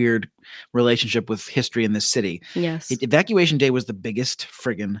our weird relationship with history in this city. Yes, evacuation day was the biggest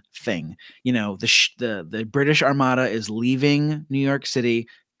friggin' thing. The British Armada is leaving New York City,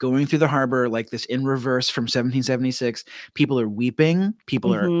 going through the harbor like this in reverse from 1776. People are weeping.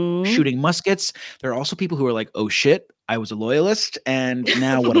 People are shooting muskets. There are also people who are like, oh shit, I was a loyalist, and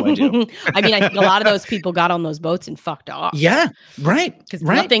now what do I do? I mean, I think a lot of those people got on those boats and fucked off. Yeah, right. Because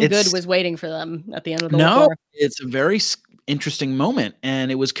nothing good was waiting for them at the end of the war. It's a very interesting moment,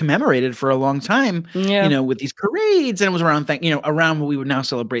 and it was commemorated for a long time, with these parades, and it was around around what we would now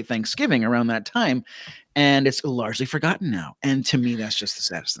celebrate Thanksgiving around that time. And it's largely forgotten now. And to me, that's just the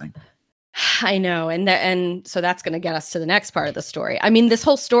saddest thing. I know. And so that's going to get us to the next part of the story. I mean, this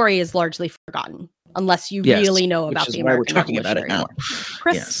whole story is largely forgotten unless you really know about the American Revolutionary War.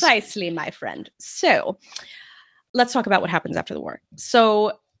 Precisely, my friend. So let's talk about what happens after the war.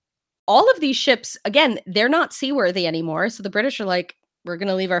 So all of these ships, again, they're not seaworthy anymore. So the British are like, we're going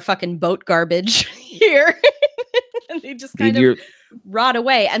to leave our fucking boat garbage here. And they just kind of rot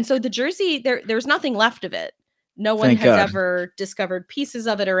away. And so the Jersey, there's nothing left of it. No one has ever discovered pieces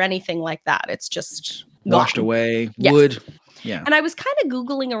of it or anything like that. It's just washed away. Wood. Yeah. And I was kind of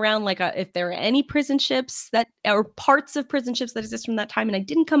Googling around if there are any prison ships or parts of prison ships that exist from that time. And I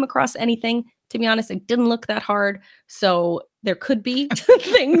didn't come across anything. To be honest, it didn't look that hard. So there could be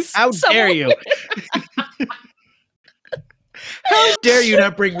things. How dare you? How dare you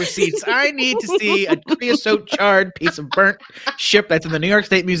not bring receipts? I need to see a creosote charred piece of burnt ship that's in the New York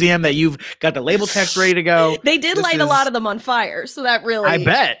State Museum that you've got the label text ready to go. They did light a lot of them on fire, so that really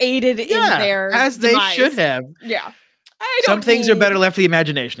aided in their as demise. They should have. Yeah. Some things are better left to the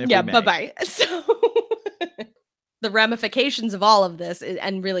imagination. Bye-bye. So the ramifications of all of this,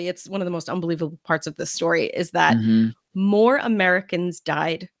 and really it's one of the most unbelievable parts of this story, is that more Americans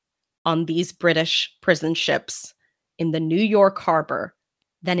died on these British prison ships in the New York harbor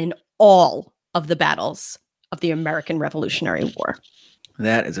than in all of the battles of the American Revolutionary War.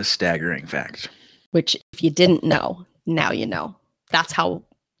 That is a staggering fact. Which, if you didn't know, now you know. That's how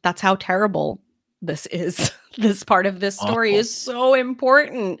terrible this is. This part of this story is so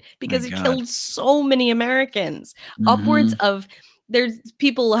important because it killed so many Americans. Upwards of, there's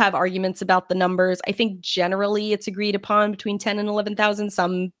people have arguments about the numbers. I think generally it's agreed upon between 10 and 11,000.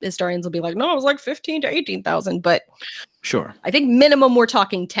 Some historians will be like, no, it was like 15 to 18,000. But sure, I think minimum we're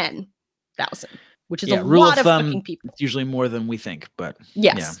talking 10,000, which is a lot of fucking people. It's usually more than we think, but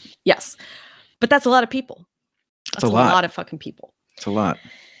yes. But that's a lot of people. That's a lot of fucking people. It's a lot.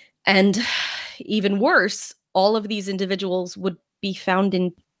 And even worse, all of these individuals would be found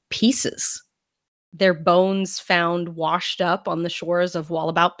in pieces. Their bones found washed up on the shores of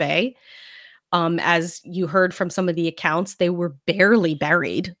Wallabout Bay. As you heard from some of the accounts, they were barely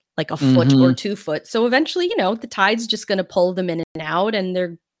buried, like a foot or 2 foot. So eventually, the tide's just going to pull them in and out, and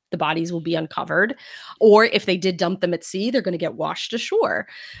the bodies will be uncovered. Or if they did dump them at sea, they're going to get washed ashore.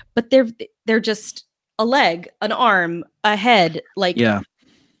 But they're just a leg, an arm, a head.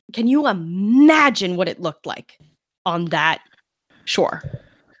 Can you imagine what it looked like on that shore?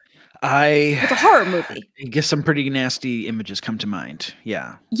 It's a horror movie. I guess some pretty nasty images come to mind.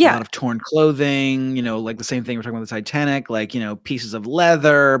 Yeah. A lot of torn clothing, like the same thing we're talking about the Titanic, pieces of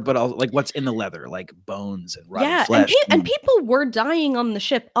leather, but all like what's in the leather, like bones and rotten flesh. And people were dying on the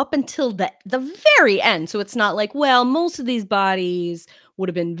ship up until the very end. So it's not like, well, most of these bodies would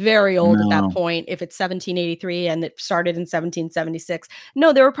have been very old at that point if it's 1783 and it started in 1776.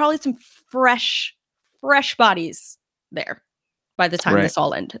 No, there were probably some fresh bodies there by the time this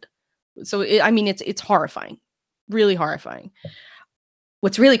all ended. So, it's horrifying, really horrifying.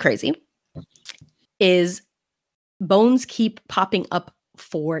 What's really crazy is bones keep popping up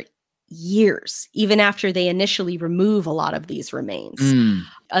for years, even after they initially remove a lot of these remains.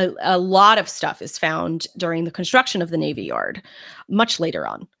 A lot of stuff is found during the construction of the Navy Yard, much later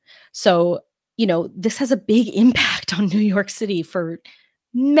on. So, this has a big impact on New York City for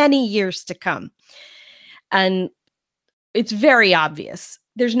many years to come. And it's very obvious.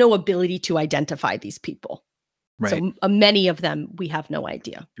 There's no ability to identify these people. Right. So many of them, we have no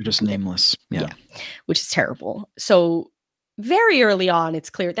idea. You're just nameless. Yeah. Which is terrible. So very early on, it's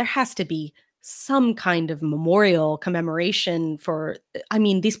clear there has to be some kind of memorial commemoration for,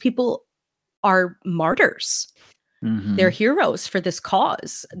 these people are martyrs. Mm-hmm. They're heroes for this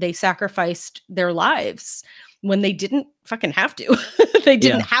cause. They sacrificed their lives when they didn't fucking have to. They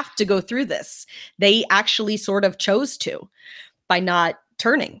didn't have to go through this. They actually sort of chose to by not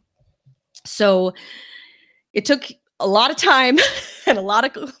turning. So it took a lot of time and a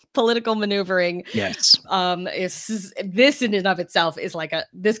lot of political maneuvering. Yes. This in and of itself is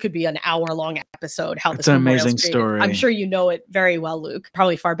this could be an hour-long episode. It's an amazing story. I'm sure you know it very well, Luke,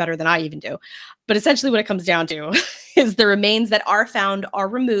 probably far better than I even do. But essentially what it comes down to is the remains that are found are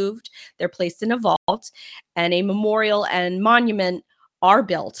removed. They're placed in a vault, and a memorial and monument are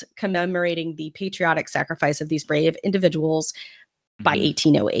built commemorating the patriotic sacrifice of these brave individuals by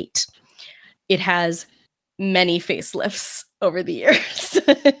 1808. It has many facelifts over the years.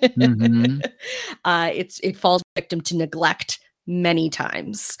 Mm-hmm. It falls victim to neglect many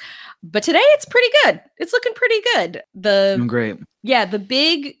times, but today it's pretty good. It's looking pretty good. Great. Yeah, the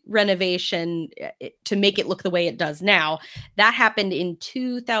big renovation to make it look the way it does now, that happened in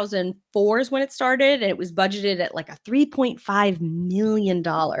 2004 is when it started, and it was budgeted at like a $3.5 million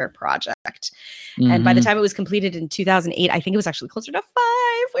project. Mm-hmm. And by the time it was completed in 2008, I think it was actually closer to $5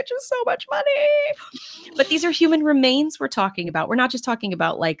 million, which is so much money. But these are human remains we're talking about. We're not just talking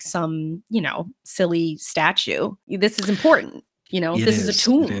about like some, silly statue. This is important. This is a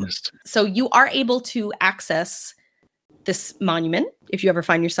tomb. So you are able to access this monument. If you ever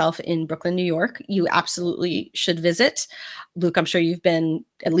find yourself in Brooklyn, New York, you absolutely should visit. Luke, I'm sure you've been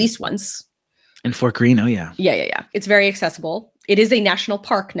at least once. In Fort Greene, oh yeah. Yeah. It's very accessible. It is a national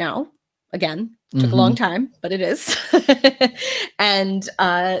park now. Again, took a long time, but it is. And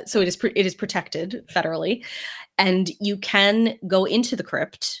so it is protected federally. And you can go into the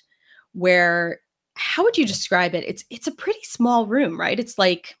crypt where, how would you describe it? It's a pretty small room, right? It's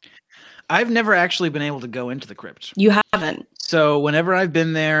like... I've never actually been able to go into the crypt. You haven't? So whenever I've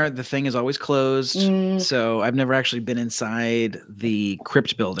been there, the thing is always closed. So I've never actually been inside the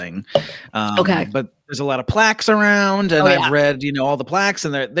crypt building. Okay. But there's a lot of plaques around, and I've read, all the plaques,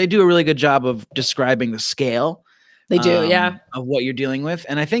 and they do a really good job of describing the scale. They do, of what you're dealing with.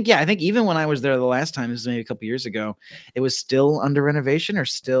 And I think even when I was there the last time, this was maybe a couple years ago, it was still under renovation or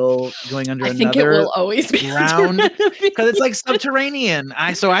still going under another think it will always be ground because it's like subterranean.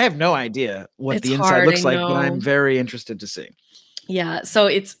 So I have no idea what the inside looks like, but I'm very interested to see. Yeah. So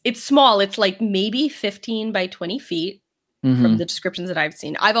it's small. It's like maybe 15 by 20 feet from the descriptions that I've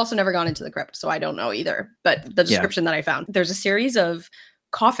seen. I've also never gone into the crypt, so I don't know either. But the description that I found, there's a series of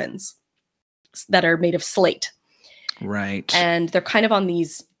coffins that are made of slate. Right. And they're kind of on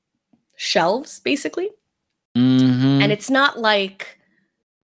these shelves, basically. And it's not like,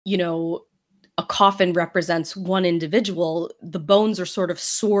 a coffin represents one individual. The bones are sort of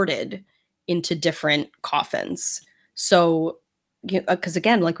sorted into different coffins. So, because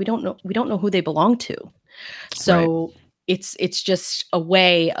again, like we don't know who they belong to. So it's just a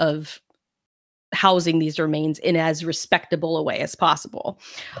way of housing these remains in as respectable a way as possible.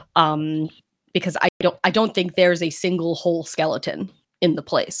 Because I don't think there's a single whole skeleton in the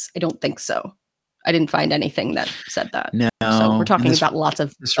place. I don't think so. I didn't find anything that said that. No. So we're talking about lots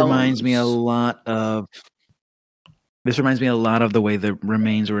of This reminds me a lot of the way the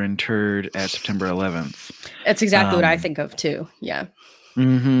remains were interred at September 11th. That's exactly what I think of too. Yeah.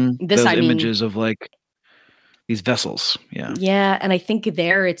 Those images of like these vessels. Yeah. Yeah. And I think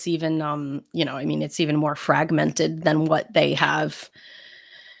there it's even, it's even more fragmented than what they have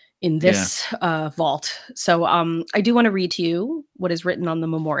in this vault. So I do want to read to you what is written on the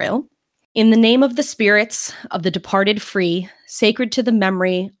memorial. In the name of the spirits of the departed free, sacred to the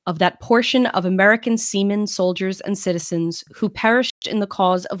memory of that portion of American seamen, soldiers, and citizens who perished in the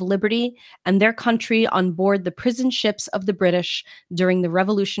cause of liberty and their country on board the prison ships of the British during the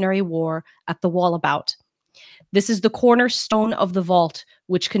Revolutionary War at the Wallabout. This is the cornerstone of the vault,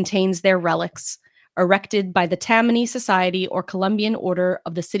 which contains their relics, erected by the Tammany Society or Columbian Order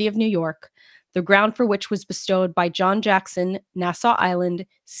of the City of New York, the ground for which was bestowed by John Jackson, Nassau Island,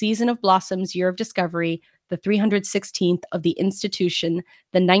 Season of Blossoms, Year of Discovery, the 316th of the Institution,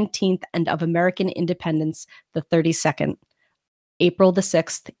 the 19th, and of American Independence, the 32nd, April the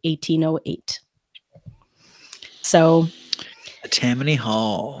 6th, 1808. So Tammany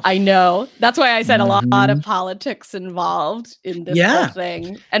Hall. I know. That's why I said a lot of politics involved in this whole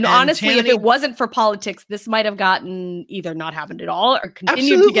thing. And honestly, Tammany, if it wasn't for politics, this might have gotten either not happened at all or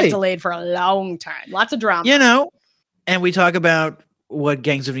continued to get delayed for a long time. Lots of drama. You know, and we talk about what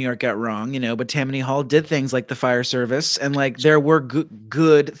Gangs of New York got wrong, you know, but Tammany Hall did things like the fire service, and like there were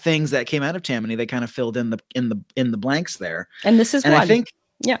good things that came out of Tammany. They kind of filled in the blanks there. And this is one. I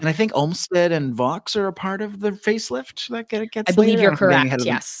think Olmsted and Vaux are a part of the facelift that gets. I believe you're correct.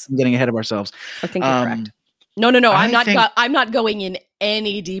 Yes, I'm getting ahead of ourselves. I think you're correct. No. I'm not going in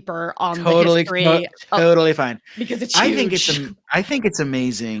any deeper on the history. Totally fine. Because it's huge. I think it's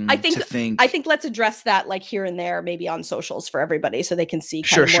amazing. I think let's address that like here and there, maybe on socials for everybody, so they can see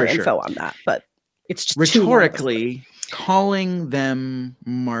kind of more info on that. But it's just rhetorically calling them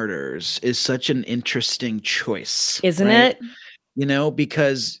martyrs is such an interesting choice, isn't it? You know,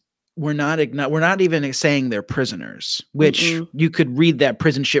 because we're not even saying they're prisoners, which you could read that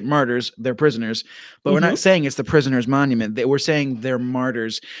prison ship martyrs, they're prisoners, but we're not saying it's the prisoner's monument. We're saying they're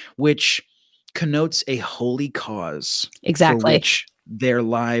martyrs, which connotes a holy cause. Exactly. For which their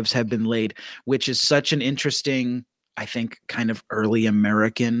lives have been laid, which is such an interesting, I think, kind of early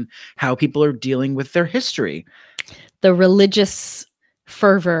American, how people are dealing with their history. The religious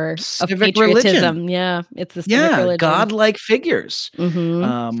fervor of patriotism. Religion. Yeah, it's the civic religion. Godlike figures,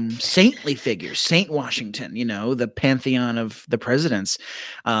 saintly figures, Saint Washington, you know, the pantheon of the presidents.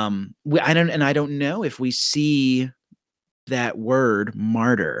 I don't know if we see that word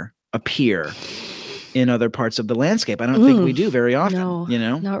martyr appear in other parts of the landscape. I don't think we do very often. No, you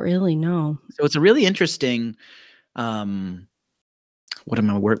know, not really. No. So it's a really interesting. What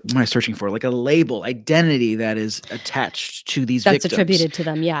am I searching for? Like a label, identity that is attached to these victims. That's attributed to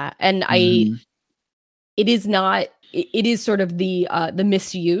them, yeah. And it is not. It is sort of the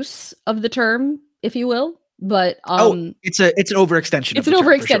misuse of the term, if you will. But it's an overextension. It's an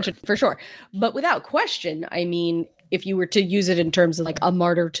overextension for sure. But without question, I mean, if you were to use it in terms of like a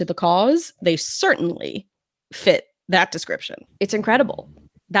martyr to the cause, they certainly fit that description. It's incredible.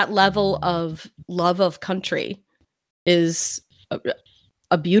 That level of love of country is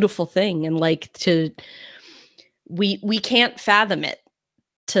a beautiful thing, and like we can't fathom it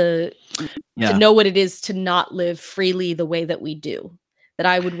to know what it is to not live freely the way that we do. That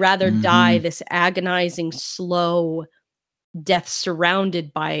I would rather die this agonizing, slow death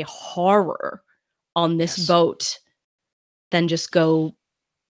surrounded by horror on this boat than just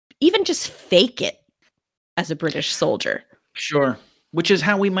fake it as a British soldier. Sure. Which is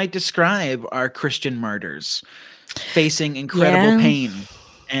how we might describe our Christian martyrs, facing incredible pain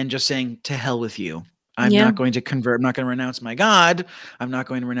and just saying, to hell with you. I'm not going to convert. I'm not going to renounce my God. I'm not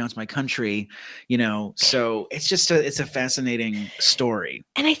going to renounce my country. You know, so it's just it's a fascinating story.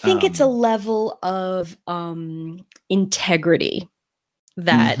 And I think it's a level of integrity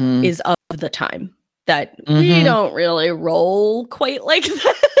that is of the time that we don't really roll quite like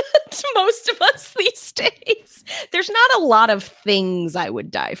that. Most of us these days. There's not a lot of things I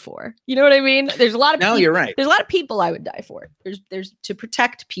would die for. You know what I mean? There's a lot of you're right. There's a lot of people I would die for. There's to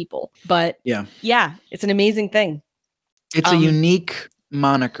protect people. But yeah, it's an amazing thing. It's a unique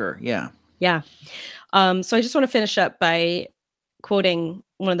moniker. Yeah. Yeah. So I just want to finish up by quoting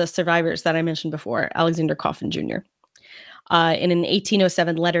one of the survivors that I mentioned before, Alexander Coffin Jr. In an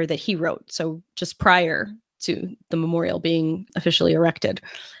 1807 letter that he wrote, so just prior to the memorial being officially erected.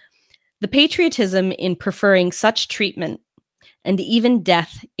 The patriotism in preferring such treatment, and even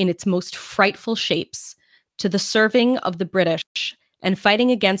death in its most frightful shapes, to the serving of the British and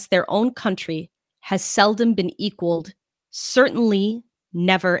fighting against their own country has seldom been equaled, certainly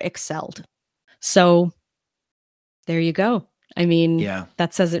never excelled. So there you go. I mean,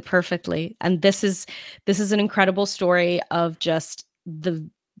 that says it perfectly. And this is an incredible story of just the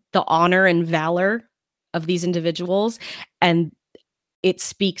honor and valor of these individuals, and it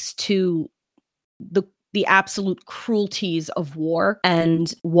speaks to the absolute cruelties of war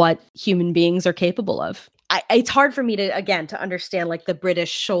and what human beings are capable of. It's hard for me to understand like the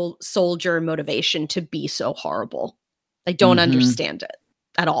British soldier motivation to be so horrible. I don't understand it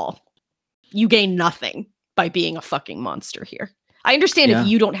at all. You gain nothing by being a fucking monster here. I understand if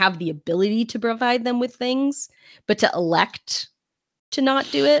you don't have the ability to provide them with things, but to elect to not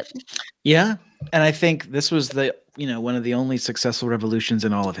do it. Yeah. And I think this was one of the only successful revolutions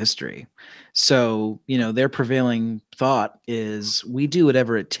in all of history. So, their prevailing thought is we do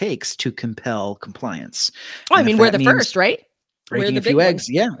whatever it takes to compel compliance. Well, I mean, we're the first, right? Breaking a few eggs.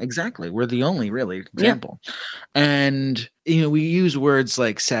 Yeah, exactly. We're the only really example. Yeah. And, we use words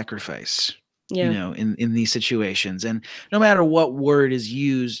like sacrifice, in these situations. And no matter what word is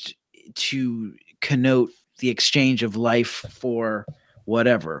used to connote the exchange of life for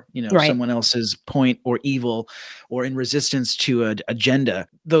whatever, someone else's point or evil or in resistance to an agenda,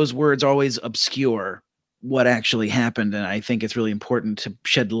 those words always obscure what actually happened. And I think it's really important to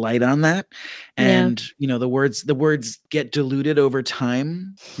shed light on that. And, the words get diluted over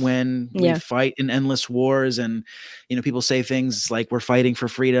time when we fight in endless wars, and, people say things like we're fighting for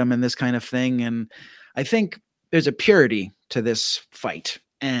freedom and this kind of thing. And I think there's a purity to this fight,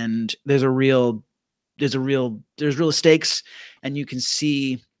 and there's real stakes, and you can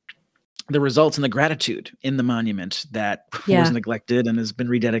see the results and the gratitude in the monument that was neglected and has been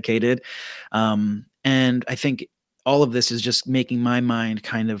rededicated. And I think all of this is just making my mind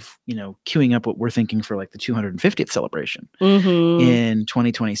kind of, queuing up what we're thinking for like the 250th celebration in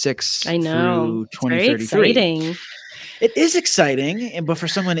 2026 I know. through 2033. Very exciting. It is exciting, but for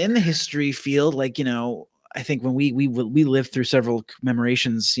someone in the history field, like, I think when we lived through several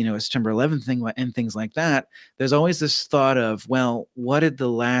commemorations, September 11th thing and things like that, there's always this thought of, well, what did the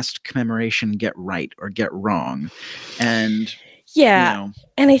last commemoration get right or get wrong? And and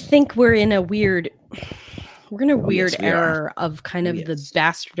I think we're in a weird era of kind of the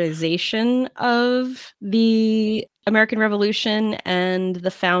bastardization of the American Revolution and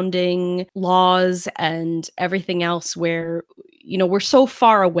the founding laws and everything else, where, we're so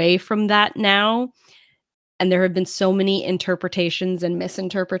far away from that now. And there have been so many interpretations and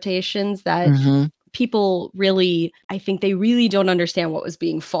misinterpretations that people really, I think they really don't understand what was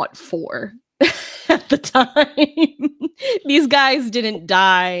being fought for at the time. These guys didn't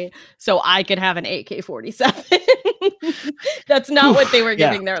die so I could have an AK-47. That's not what they were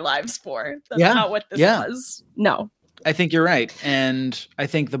giving their lives for. That's not what this was. No. I think you're right. And I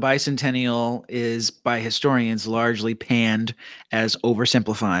think the bicentennial is, by historians, largely panned as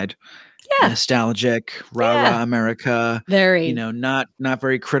oversimplified. Nostalgic, rah-rah America. Very, not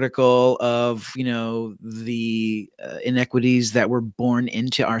very critical of, the inequities that were born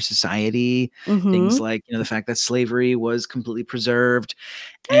into our society. Things like, the fact that slavery was completely preserved.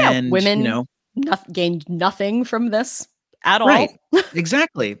 And women gained nothing from this at all. Right.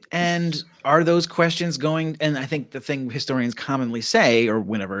 Exactly. And are those questions going, and I think the thing historians commonly say, or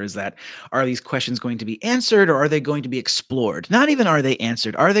whenever, is that, are these questions going to be answered, or are they going to be explored? Not even are they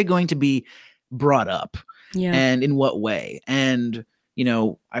answered, are they going to be brought up? And in what way? And,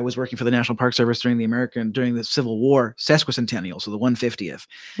 I was working for the National Park Service during the Civil War sesquicentennial, so the 150th.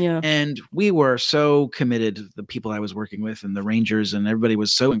 And we were so committed, the people I was working with and the rangers and everybody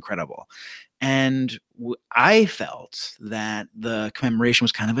was so incredible. And I felt that the commemoration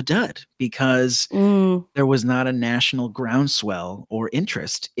was kind of a dud because there was not a national groundswell or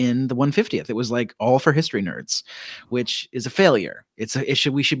interest in the 150th. It was like all for history nerds, which is a failure.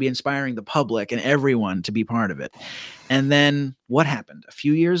 We should be inspiring the public and everyone to be part of it. And then what happened? A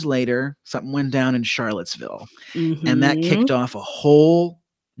few years later, something went down in Charlottesville, and that kicked off a whole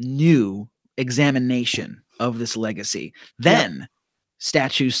new examination of this legacy. Then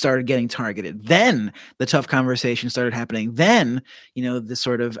statues started getting targeted. Then the tough conversation started happening. Then, the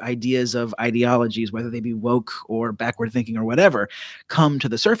sort of ideas of ideologies, whether they be woke or backward thinking or whatever, come to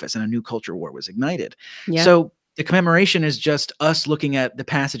the surface, and a new culture war was ignited. So the commemoration is just us looking at the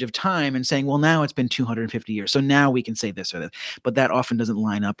passage of time and saying, well, now it's been 250 years. So now we can say this or that. But that often doesn't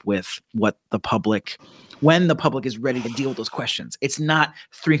line up with what when the public is ready to deal with those questions. It's not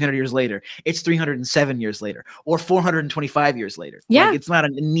 300 years later. It's 307 years later or 425 years later. Like, it's not a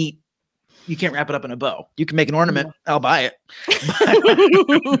neat, you can't wrap it up in a bow. You can make an ornament. I'll buy it.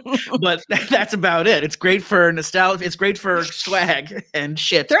 But that's about it. It's great for nostalgia. It's great for swag and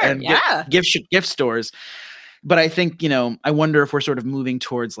shit and gift stores. But I think, I wonder if we're sort of moving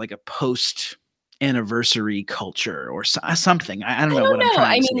towards like a post anniversary culture or something. I don't know what I'm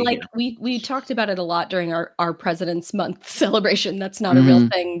trying to say. Like we talked about it a lot during our President's Month celebration. That's not a real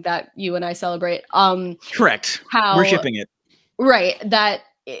thing that you and I celebrate. Correct. We're shipping it. Right. That,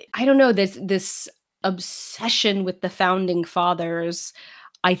 I don't know, this obsession with the founding fathers,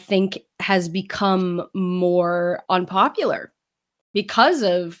 I think, has become more unpopular because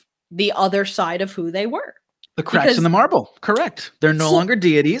of the other side of who they were. The cracks in the marble. Correct. They're no longer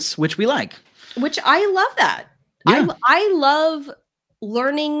deities, which we like. Which I love that. Yeah. I love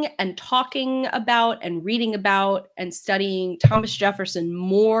learning and talking about and reading about and studying Thomas Jefferson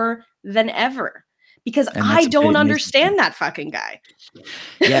more than ever. Because I don't understand that fucking guy.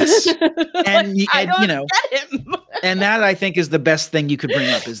 Yes. And I don't get him. And that, I think, is the best thing you could bring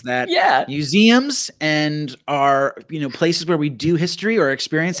up, is that museums and our, places where we do history or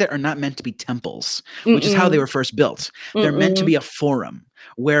experience it are not meant to be temples, which is how they were first built. They're meant to be a forum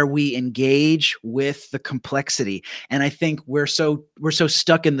where we engage with the complexity. And I think we're so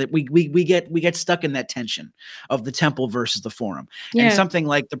stuck in that we get stuck in that tension of the temple versus the forum. Yeah. And something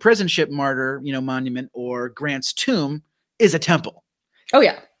like the prison ship martyr, monument, or Grant's tomb is a temple. Oh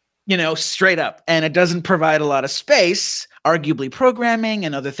yeah. Straight up. And it doesn't provide a lot of space. Arguably programming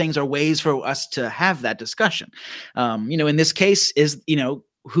and other things are ways for us to have that discussion. In this case is,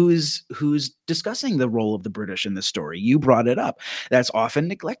 who's discussing the role of the British in this story. You brought it up. That's often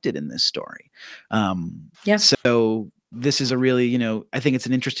neglected in this story. So this is a really, I think it's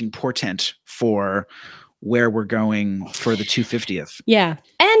an interesting portent for where we're going for the 250th. Yeah.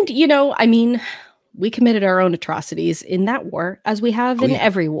 And, we committed our own atrocities in that war, as we have in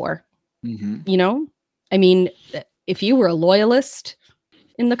every war. Mm-hmm. If you were a loyalist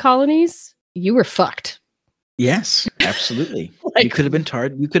in the colonies, you were fucked. Yes, absolutely. You could have been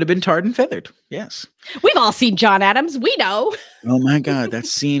tarred. You could have been tarred and feathered. Yes. We've all seen John Adams. We know. Oh my God, that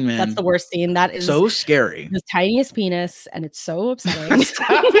scene, man. That's the worst scene. That is so scary. The tiniest penis, and it's so upsetting.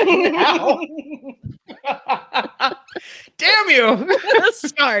 Damn you!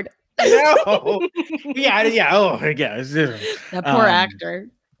 Scarred. No. Yeah. Oh, yeah. That poor actor.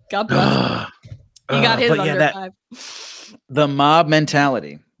 God bless him. He got his under 5. The mob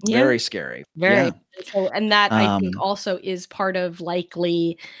mentality. Yeah. Very scary. Very. Yeah. So, and that I think also is part of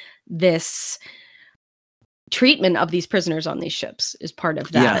likely this treatment of these prisoners on these ships is part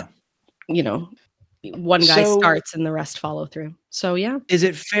of that. Yeah. One guy starts and the rest follow through. So, yeah. Is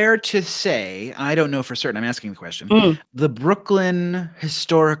it fair to say, I don't know for certain, I'm asking the question, the Brooklyn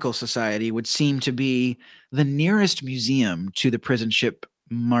Historical Society would seem to be the nearest museum to the prison ship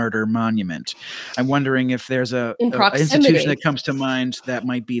martyr monument. I'm wondering if there's a institution that comes to mind that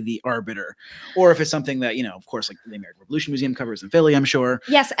might be the arbiter, or if it's something that, of course, like the American Revolution Museum covers in Philly, I'm sure.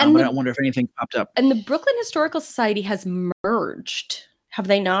 Yes. And but I wonder if anything popped up. And the Brooklyn Historical Society has merged. Have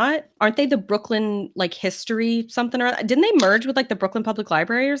they not? Aren't they the Brooklyn history something or other? Didn't they merge with the Brooklyn Public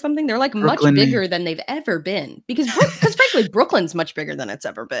Library or something? They're much bigger than they've ever been because frankly, Brooklyn's much bigger than it's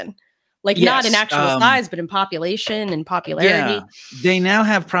ever been. Not in actual size, but in population and popularity. Yeah. They now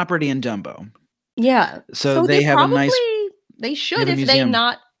have property in Dumbo. Yeah. So they have probably, a nice. They should,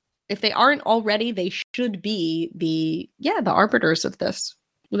 if they aren't already, they should be the arbiters of this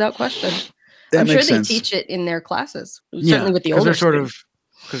without question. I'm sure they teach it in their classes. Certainly with the older students.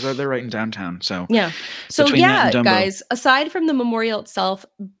 Because they're right in downtown. So yeah. So guys, aside from the memorial itself,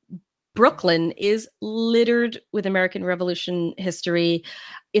 Brooklyn is littered with American Revolution history.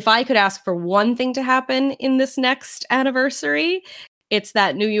 If I could ask for one thing to happen in this next anniversary, it's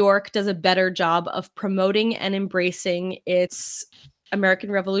that New York does a better job of promoting and embracing its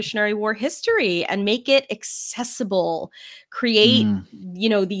American Revolutionary War history and make it accessible. Create,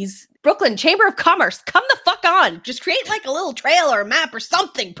 these Brooklyn Chamber of Commerce, come the fuck on. Just create a little trail or a map or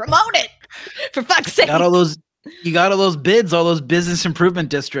something. Promote it, for fuck's sake. You got all those bids, all those business improvement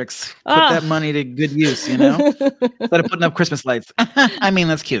districts. Put that money to good use, Instead of putting up Christmas lights. I mean,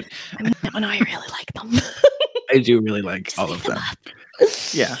 that's cute. I really like them. I do really like all of them.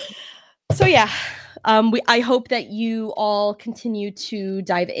 Yeah. So yeah. I hope that you all continue to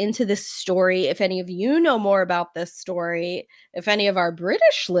dive into this story. If any of you know more about this story, if any of our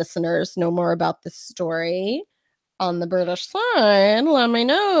British listeners know more about this story on the British side, let me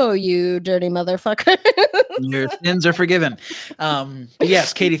know, you dirty motherfucker. Your sins are forgiven.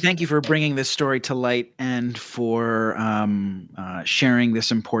 Yes, Katie, thank you for bringing this story to light and for sharing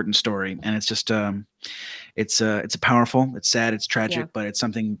this important story. And it's just it's powerful, it's sad, it's tragic, but it's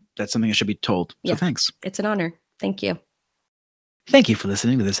something that should be told. So thanks. It's an honor. Thank you. Thank you for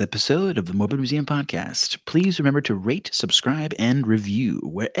listening to this episode of the Morbid Museum Podcast. Please remember to rate, subscribe, and review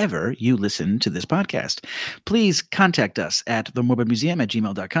wherever you listen to this podcast. Please contact us at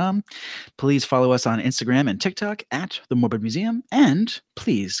themorbidmuseum@gmail.com. Please follow us on Instagram and TikTok at The Morbid Museum. And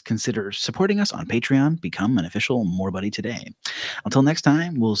please consider supporting us on Patreon. Become an official Morbuddy today. Until next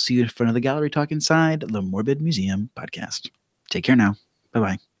time, we'll see you for another gallery talk inside the Morbid Museum Podcast. Take care now.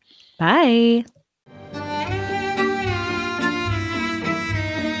 Bye-bye. Bye.